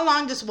don't know how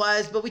long this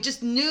was, but we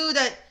just knew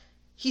that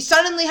he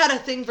suddenly had a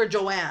thing for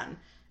Joanne.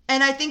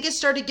 And I think it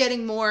started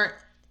getting more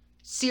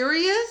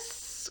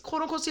serious,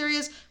 quote unquote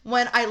serious,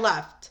 when I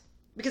left.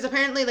 Because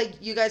apparently, like,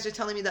 you guys are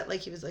telling me that, like,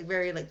 he was, like,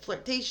 very, like,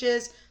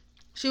 flirtatious.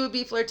 She would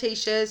be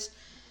flirtatious.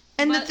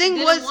 And But the thing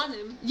didn't was, want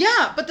him.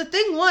 yeah, but the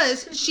thing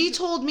was, she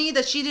told me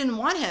that she didn't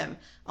want him.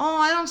 Oh,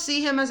 I don't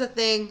see him as a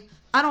thing.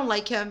 I don't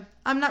like him.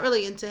 I'm not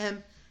really into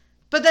him.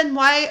 But then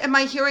why am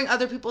I hearing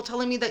other people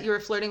telling me that you were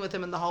flirting with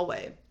him in the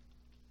hallway?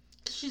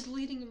 She's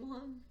leading him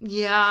on.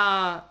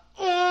 Yeah.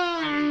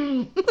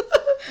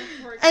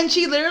 And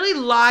she literally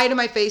lied to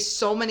my face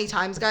so many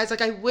times, guys.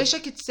 Like, I wish I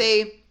could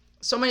say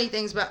so many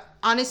things, but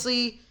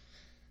honestly,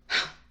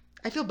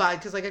 I feel bad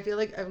because, like, I feel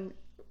like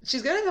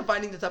she's gonna end up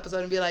finding this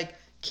episode and be like,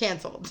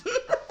 canceled.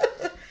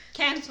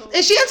 Canceled.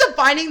 If she ends up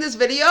finding this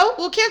video,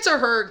 we'll cancel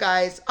her,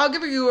 guys. I'll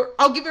give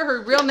her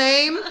her real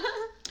name.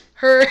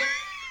 Her. I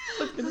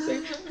was gonna say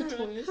the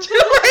Twitch.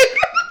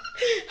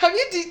 Have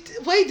you?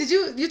 Wait, did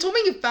you told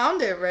me you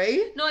found it,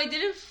 right? No, I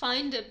didn't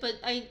find it, but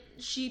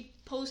she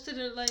posted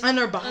it like on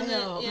her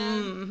bio.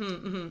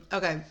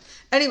 Okay.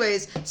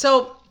 Anyways,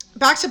 so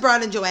back to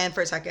Brad and Joanne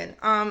for a second.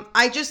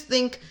 I just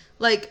think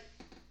like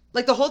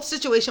the whole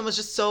situation was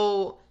just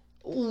so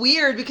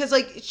weird because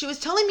like she was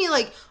telling me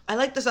like I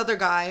like this other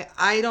guy.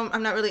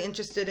 I'm not really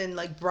interested in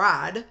like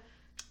Brad.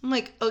 I'm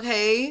like,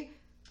 okay.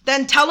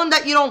 Then tell him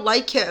that you don't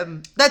like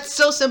him. That's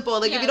so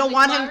simple. Like, if you don't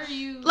want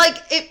him, like,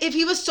 if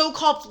he was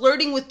so-called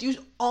flirting with you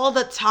all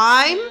the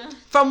time,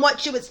 from what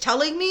she was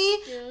telling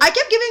me, I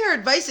kept giving her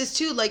advices,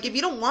 too. Like, if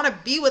you don't want to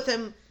be with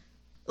him,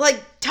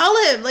 like, tell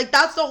him. Like,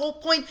 that's the whole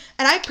point.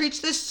 And I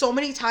preach this so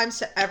many times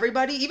to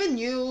everybody, even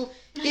you,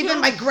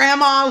 even my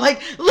grandma,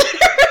 like,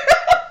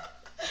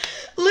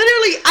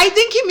 literally, I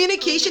think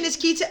communication is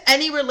key to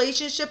any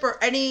relationship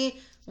or any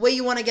way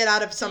you want to get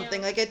out of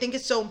something. Like, I think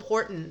it's so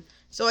important.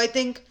 So I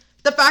think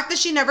the fact that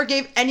she never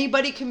gave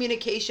anybody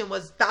communication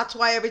that's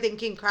why everything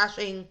came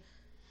crashing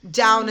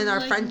down in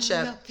our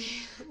friendship.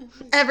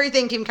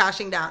 Everything came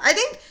crashing down. I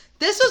think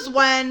this was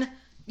when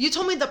you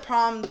told me the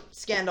prom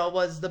scandal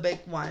was the big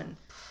one.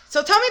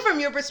 So tell me from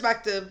your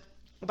perspective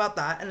about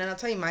that, and then I'll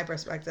tell you my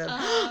perspective.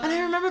 And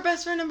I remember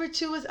best friend number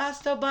 2 was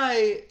asked out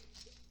by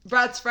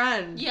Brad's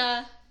friend.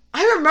 Yeah.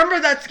 I remember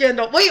that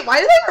scandal. Wait,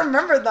 why did I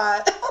remember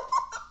that?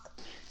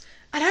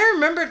 And I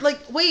remembered, like,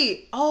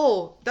 wait,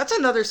 that's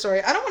another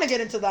story. I don't want to get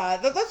into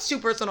that. That's too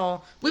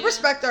personal. We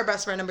respect our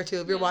best friend number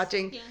 2 if you're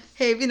watching. Yes.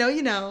 Hey, if you know,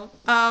 you know.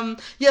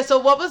 So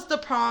what was the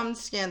prom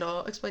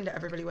scandal? Explain to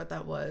everybody what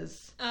that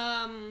was.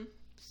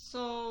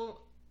 So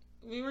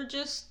we were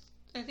just,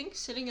 I think,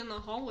 sitting in the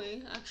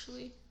hallway,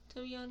 actually,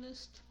 to be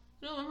honest.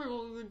 I don't remember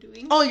what we were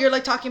doing. Oh, you're,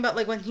 like, talking about,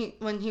 like, when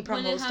he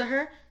proposed to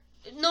her?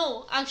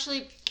 No,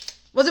 actually.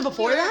 Was it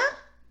before that?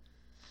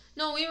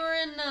 No, we were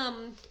in,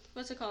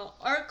 what's it called?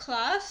 Art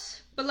class.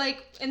 But,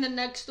 like, in the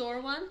next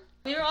door one.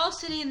 We were all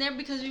sitting in there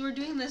because we were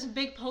doing this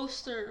big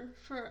poster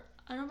for,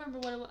 I don't remember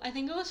what it was. I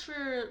think it was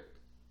for,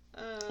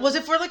 was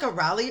it for, like, a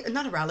rally?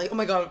 Not a rally. Oh,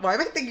 my God. Why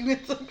am I thinking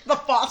it's, like, the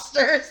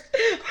Fosters?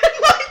 Oh,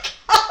 my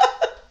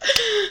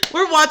God.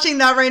 We're watching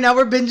that right now.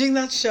 We're binging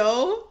that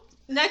show.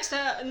 Next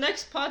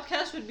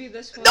podcast would be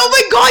this one. Oh,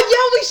 my God.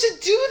 Yeah, we should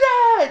do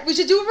that. We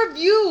should do a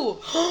review.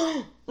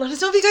 Let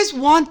us know if you guys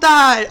want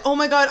that. Oh,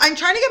 my God. I'm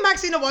trying to get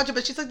Maxine to watch it,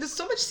 but she's like, there's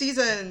so much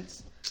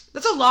seasons.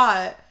 That's a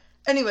lot.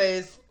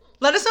 Anyways,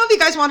 let us know if you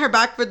guys want her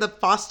back for the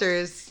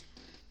Fosters.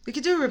 We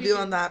could do a review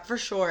on that for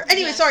sure.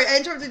 Anyway, sorry, I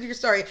interrupted your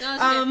story.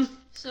 No, okay.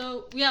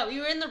 So, yeah, we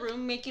were in the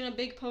room making a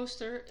big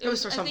poster. It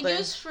was for something. I think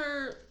it was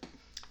for,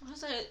 what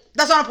was it?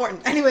 That's not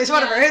important. Anyways,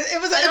 whatever. Yeah.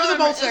 It was a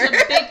poster. It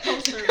was a big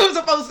poster. It was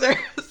a poster.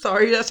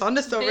 Sorry, that's on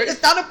the story.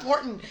 It's not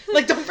important.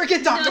 Like, don't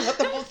forget talk about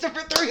the poster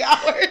for 3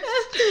 hours.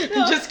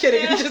 I'm just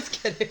kidding. I'm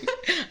just kidding.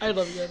 I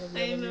love you.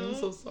 I know. I'm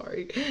so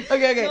sorry.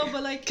 Okay. No,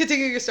 but like,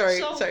 continue your story.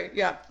 Sorry.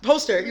 Yeah.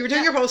 Poster. You were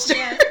doing your poster.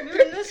 Yeah. We were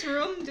in this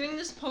room doing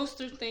this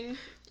poster thing,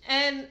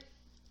 and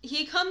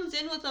he comes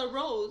in with a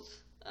rose.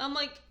 I'm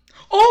like,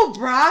 oh,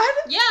 Brad?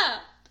 yeah.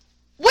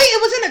 Wait,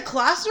 it was in a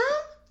classroom?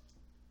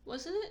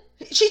 Wasn't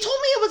it? She told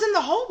me it was in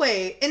the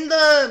hallway, in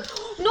the...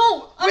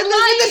 No, I'm where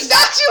lying. the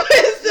statue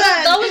is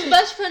then. That was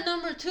best friend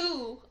number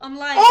 2. I'm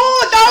lying.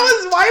 Oh, that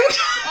was why.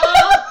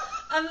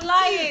 I'm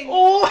lying.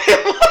 Oh,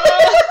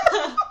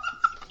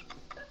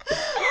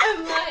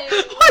 I'm lying.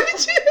 Why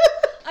did you?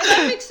 I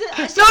gotta fix it.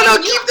 No,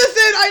 keep this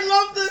in. I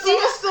love this. See, It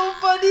was so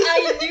funny.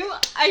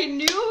 I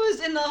knew it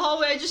was in the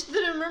hallway. I just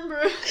didn't remember.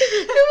 It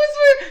was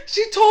where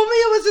she told me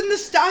it was in the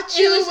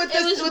statue with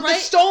the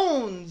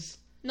stones.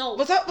 No.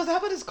 Was that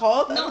what it's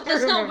called? No,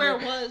 that's not where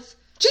it was.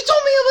 She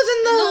told me it was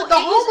in the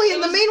hallway it in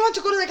was, the main one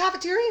to go to the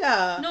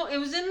cafeteria. No, it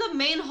was in the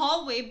main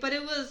hallway, but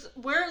it was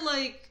where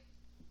like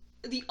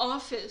the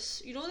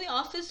office. You know the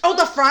office? Oh,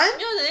 the front?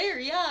 Yeah, there,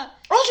 yeah.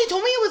 Oh, she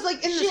told me it was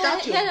like in the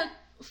statue. She had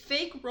a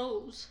fake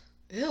rose.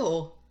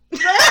 Ew.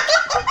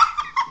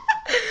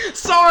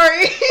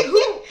 Sorry.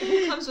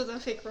 Who comes with a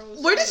fake rose?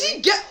 Where did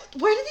he get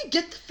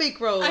the fake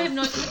rose? I have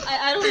no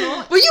I don't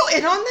know. Were you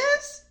in on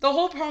this? The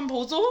whole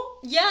proposal?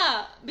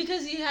 Yeah,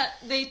 because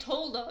they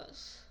told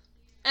us.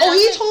 And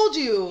he told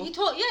you. He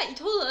told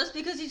us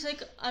because he's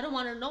like, I don't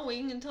want her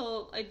knowing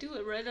until I do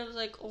it, right? I was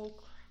like, oh.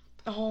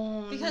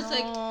 Oh,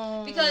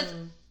 because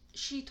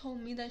she told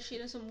me that she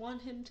doesn't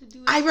want him to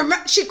do it. I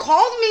remember she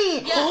called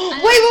me. Yeah,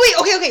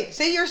 wait. Okay.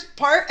 Say your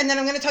part, and then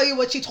I'm gonna tell you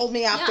what she told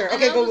me after. Yeah,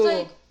 okay, go.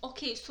 Like,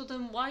 okay, so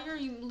then why are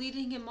you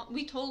leading him on?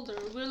 We told her.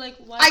 We're like,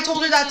 why? I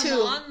told her that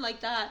too. On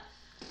like that.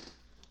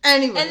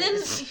 Anyway. And then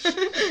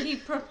he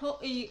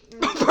proposed.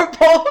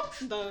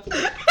 Proposed.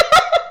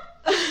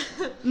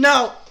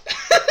 No.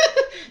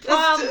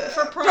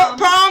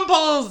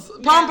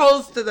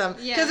 Proposed to them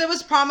because it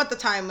was prom at the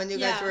time when you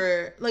guys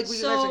were like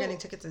you guys were getting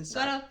tickets and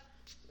stuff.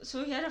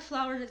 So he had a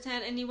flower in his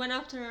hand and he went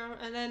up to her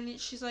and then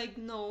she's like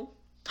no.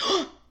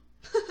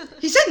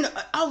 He said no.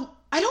 Oh,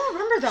 I don't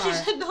remember that. She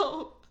said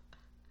no.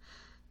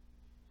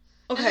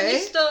 Okay. And then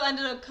he still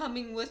ended up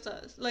coming with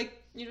us.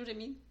 Like, you know what I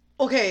mean?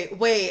 Okay,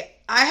 wait.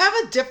 I have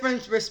a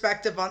different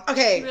perspective on.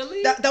 Okay.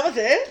 Really? That was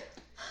it?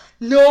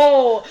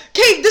 No.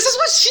 Okay, this is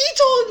what she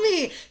told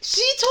me.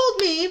 She told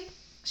me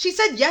she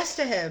said yes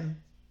to him.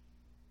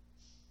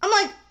 I'm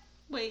like,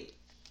 wait.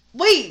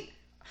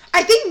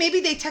 I think maybe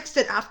they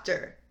texted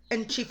after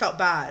and she felt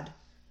bad.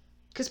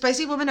 Because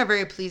spicy women are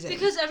very pleasing.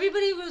 Because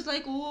everybody was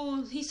like,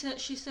 oh,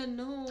 she said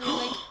no.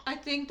 Like, I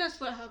think that's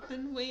what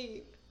happened.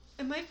 Wait.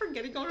 Am I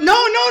forgetting already? No,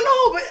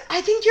 but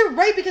I think you're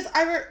right because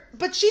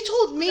but she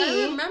told me.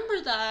 I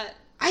remember that.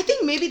 I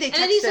think maybe they texted.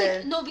 And then he's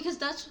like, no, because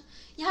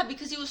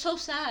because he was so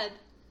sad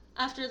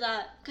after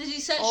that. Because she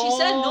said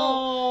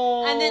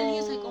no. And then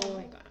he's like, oh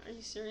my God, are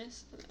you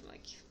serious? And I'm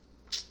like,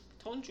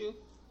 told you.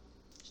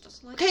 She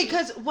doesn't like okay,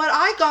 because what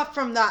I got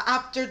from that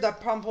after the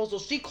proposal,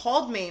 she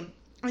called me.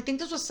 I think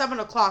this was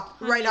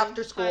 7:00 right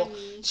after school.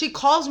 She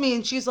calls me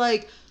and she's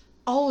like,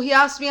 oh, he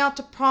asked me out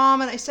to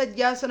prom and I said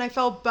yes and I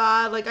felt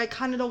bad. Like, I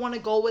kind of don't want to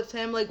go with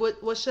him. Like,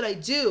 what should I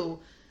do?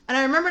 And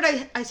I remembered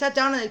I sat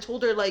down and I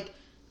told her, like,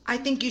 I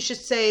think you should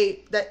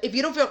say that if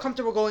you don't feel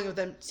comfortable going with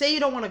him, say you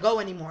don't want to go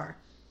anymore.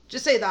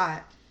 Just say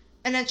that.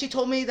 And then she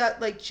told me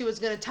that, like, she was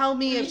going to tell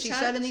me if she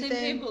said anything.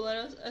 Same table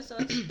as us.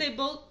 They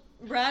both,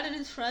 Brad and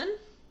his friend.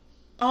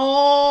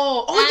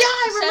 Oh, yeah,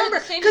 I remember.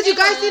 Because you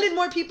guys needed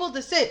more people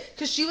to sit.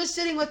 Because she was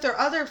sitting with her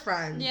other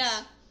friends.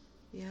 Yeah.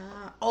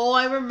 Yeah. Oh,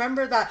 I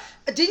remember that.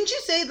 Didn't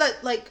you say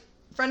that, like,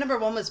 friend number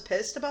 1 was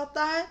pissed about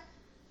that?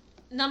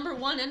 Number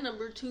 1 and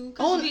number 2.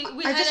 Oh,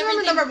 I just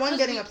remember number 1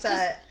 getting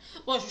upset.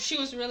 Well, she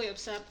was really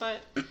upset,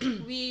 but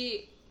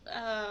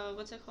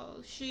what's it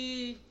called?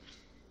 She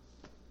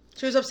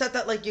was upset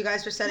that, like, you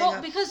guys were setting up.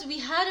 Well, because we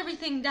had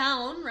everything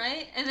down,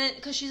 right? And then,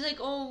 because she's like,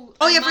 oh...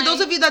 Oh, yeah, for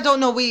those of you that don't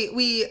know,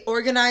 we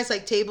organized,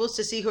 like, tables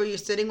to see who you're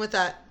sitting with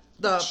at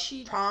the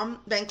prom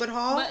banquet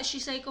hall. But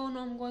she's like, oh,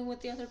 no, I'm going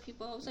with the other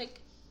people. I was like...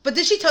 But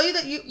did she tell you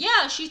that you...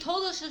 Yeah, she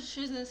told us that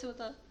she was going to sit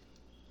with us.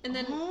 And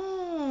then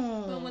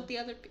went with the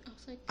other people. I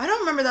was like... I don't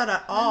remember that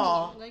at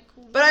all. Like,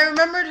 but I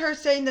remembered her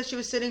saying that she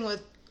was sitting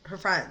with her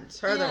friends,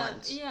 her other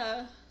ones.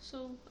 Yeah,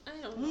 so, I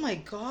don't know. Oh, my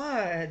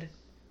God.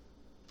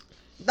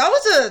 That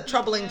was a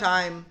troubling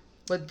time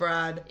with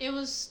Brad. It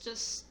was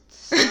just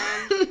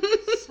sad.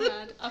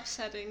 Sad.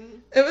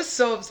 Upsetting. It was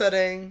so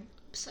upsetting.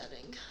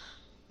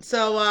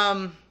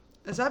 So,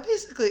 is that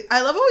basically...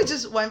 I love how we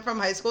just went from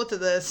high school to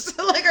this.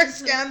 Like, our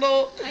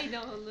scandal. I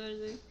know,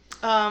 literally.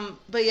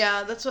 But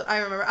yeah, that's what I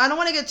remember. I don't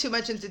want to get too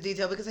much into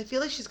detail because I feel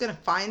like she's going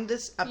to find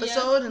this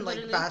episode and,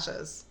 like, bash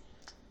us.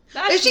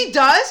 If she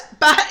does,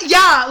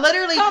 yeah,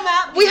 literally. Come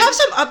at me. We have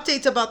some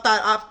updates about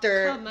that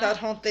after that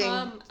whole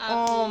thing.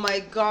 Oh my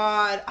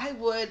God, I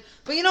would.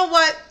 But you know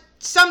what?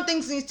 Some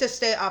things need to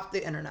stay off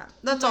the internet.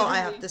 That's all I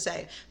have to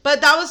say.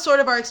 But that was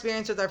sort of our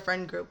experience with our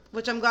friend group,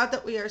 which I'm glad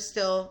that we are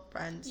still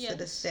friends to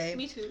this day.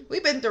 Me too.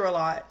 We've been through a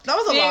lot. That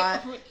was a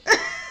lot.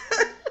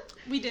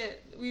 We did.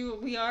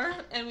 We are,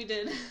 and we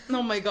did.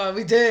 Oh my God,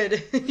 we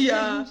did.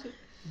 Yeah.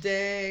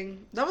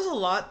 Dang. That was a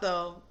lot,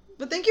 though.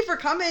 But thank you for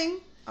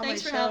coming on my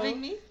show. Thanks for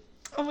having me.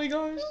 Oh my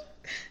gosh.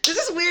 This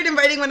is weird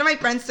inviting one of my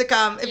friends to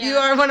come. If you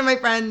are one of my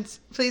friends,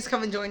 please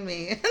come and join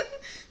me.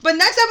 But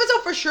next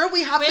episode, for sure,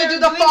 we have to do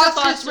the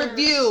Foster's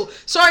review.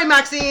 Sorry,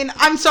 Maxine.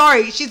 I'm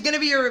sorry. She's going to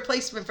be your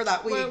replacement for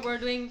that week. We're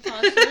doing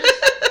Foster's.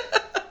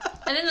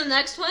 And then the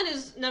next one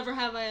is Never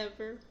Have I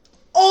Ever.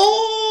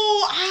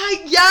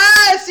 Oh,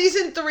 yes!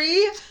 Season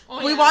 3.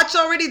 Oh, we watched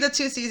already the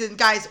 2 seasons.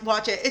 Guys,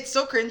 watch it. It's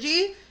so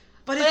cringy.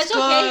 But it's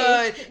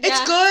good. Okay.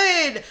 It's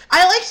good.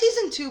 I like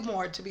season 2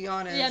 more, to be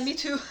honest. Yeah, me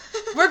too.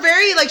 We're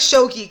very, like,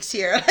 show geeks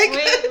here. Like,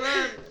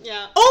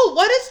 yeah. Oh,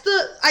 what is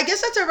I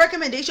guess that's a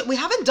recommendation. We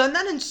haven't done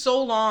that in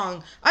so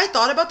long. I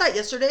thought about that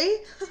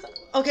yesterday.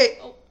 Okay,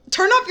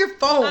 turn off your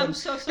phone. I'm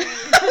so sorry.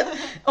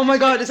 Oh my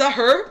god, is that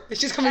her? Is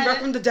she coming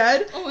back from the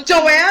dead? Oh,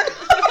 Joanne?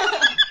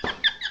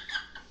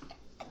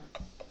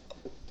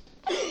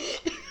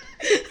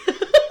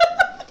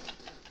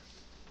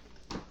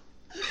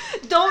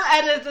 Don't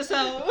edit this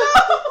out. No.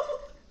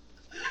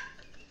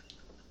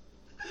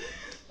 Let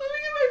me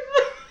get my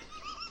phone.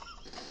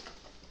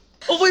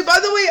 Oh wait, by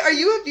the way, are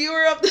you a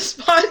viewer of this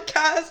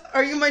podcast?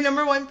 Are you my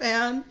number 1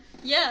 fan?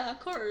 Yeah, of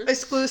course.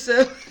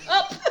 Exclusive.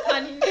 Oh,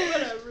 honey,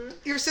 whatever.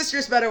 Your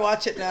sisters better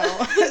watch it now.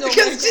 No,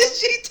 Because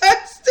she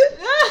texted.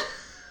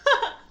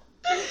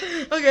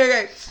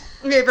 Okay,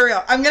 for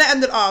real. I'm gonna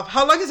end it off.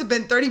 How long has it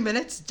been? 30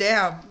 minutes?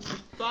 Damn.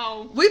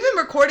 Wow. We've been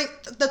recording.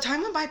 The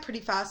time went by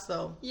pretty fast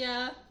though.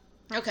 Yeah.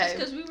 Okay.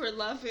 Because we were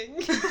laughing.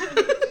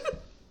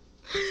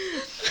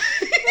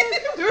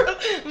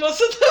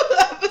 Most of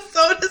the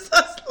episode is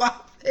us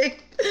laughing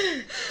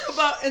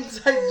about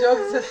inside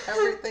jokes and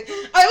everything.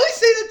 I always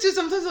say that too.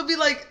 Sometimes I'll be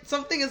like,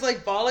 something is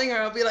like falling, or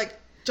I'll be like,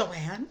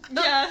 Joanne?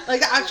 Yeah.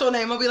 Like the actual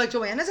name. I'll be like,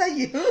 Joanne, is that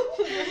you?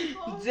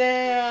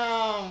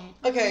 Damn.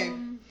 Okay.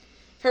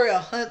 For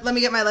real. Let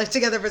me get my life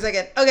together for a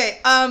second. Okay.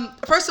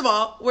 First of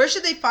all, where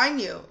should they find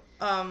you?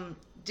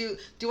 Do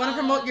you want to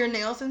promote your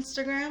nails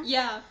Instagram?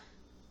 Yeah.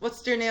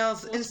 What's your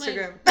nails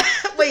Instagram?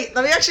 Wait,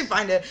 let me actually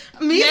find it.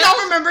 Not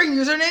remembering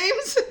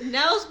usernames.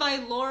 Nails by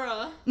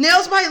Laura.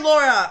 Nails by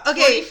Laura.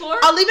 Okay. 44?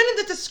 I'll leave it in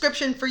the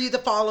description for you to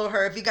follow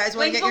her if you guys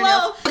want to get below. your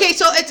nails. Okay,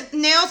 so it's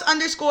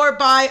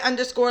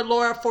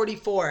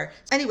nails_by_Laura44.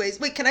 Anyways,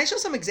 wait, can I show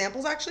some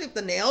examples actually of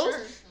the nails?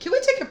 Sure. Can we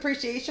take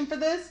appreciation for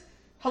this?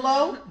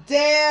 Hello?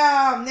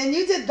 Damn. And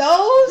you did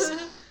those?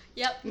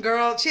 Yep.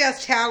 Girl, she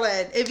has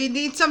talent. If you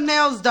need some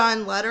nails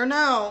done, let her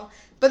know.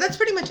 But that's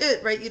pretty much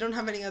it, right? You don't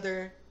have any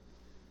other...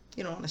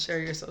 You don't want to share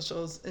your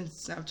socials and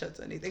Snapchats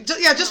or anything.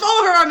 Just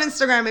follow her on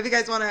Instagram if you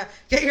guys want to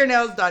get your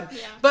nails done.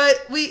 Yeah.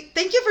 But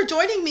thank you for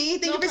joining me.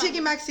 Thank you for problem.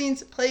 taking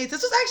Maxine's place.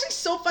 This was actually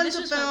so fun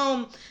to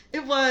film.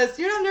 It was.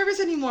 You're not nervous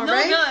anymore, No,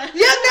 right? I'm not.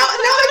 Yeah, now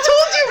I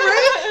told you,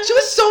 right? She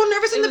was so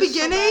nervous in the was so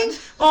beginning. bad.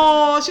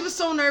 Oh, she was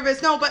so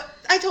nervous. No, but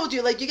I told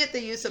you, like, you get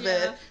the use of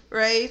it, Yeah.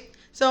 right?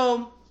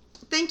 So,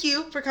 thank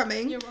you for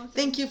coming. You're welcome.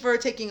 Thank you for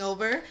taking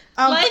over.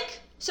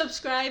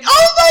 Subscribe.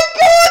 Oh my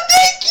god,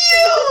 thank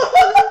you!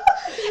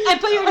 And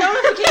put your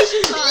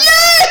notifications on.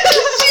 Yes!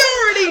 She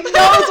already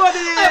knows what it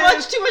is. I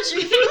watch too much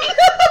reviews.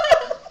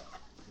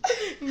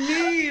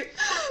 Me.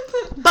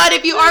 But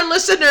if you are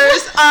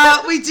listeners,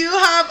 we do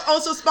have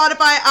also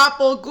Spotify,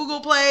 Apple,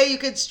 Google Play. You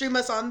can stream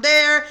us on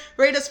there.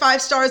 Rate us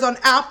 5 stars on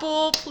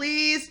Apple,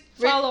 please.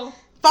 Follow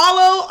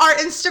our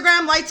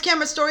Instagram, Lights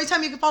Camera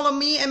Storytime. You can follow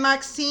me and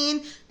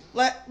Maxine.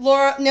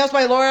 Laura, Nails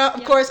by Laura,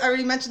 of course, I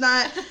already mentioned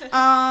that.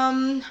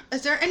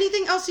 Is there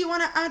anything else you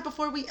want to add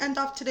before we end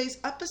off today's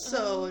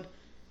episode?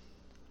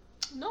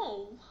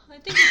 No, I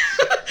think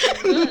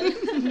it's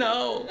good.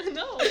 No.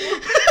 No.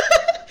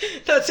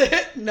 That's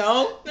it?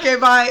 No? Okay,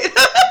 bye.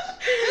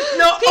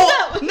 No. Peace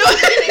out. No.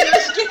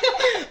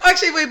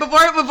 Actually, wait, before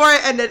I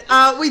end it,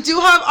 we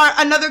do have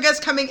another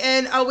guest coming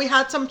in. We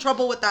had some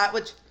trouble with that,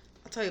 which...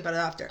 I'll tell you about it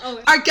after.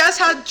 Okay. Our guest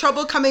had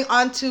trouble coming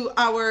onto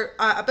our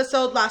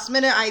episode last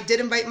minute. I did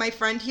invite my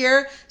friend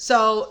here.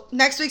 So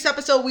next week's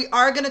episode, we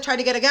are going to try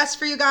to get a guest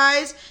for you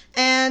guys.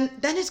 And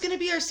then it's going to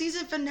be our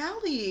season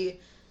finale.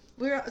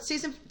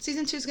 Season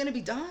 2 is going to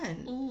be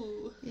done.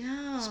 Ooh.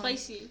 Yeah.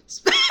 Spicy.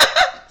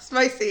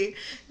 Spicy.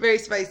 Very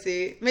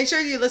spicy. Make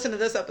sure you listen to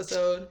this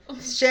episode.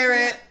 Share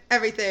it.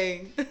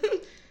 Everything.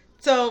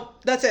 So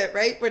that's it,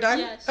 right? We're done?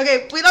 Yes.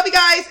 Okay, we love you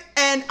guys.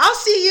 And I'll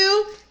see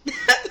you.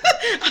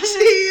 I'll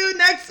see you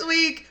next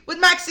week with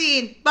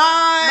Maxine.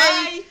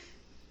 Bye.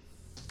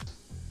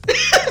 Bye.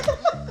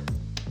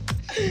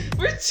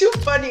 We're too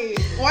funny.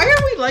 Why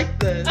are we like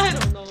this? I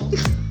don't know.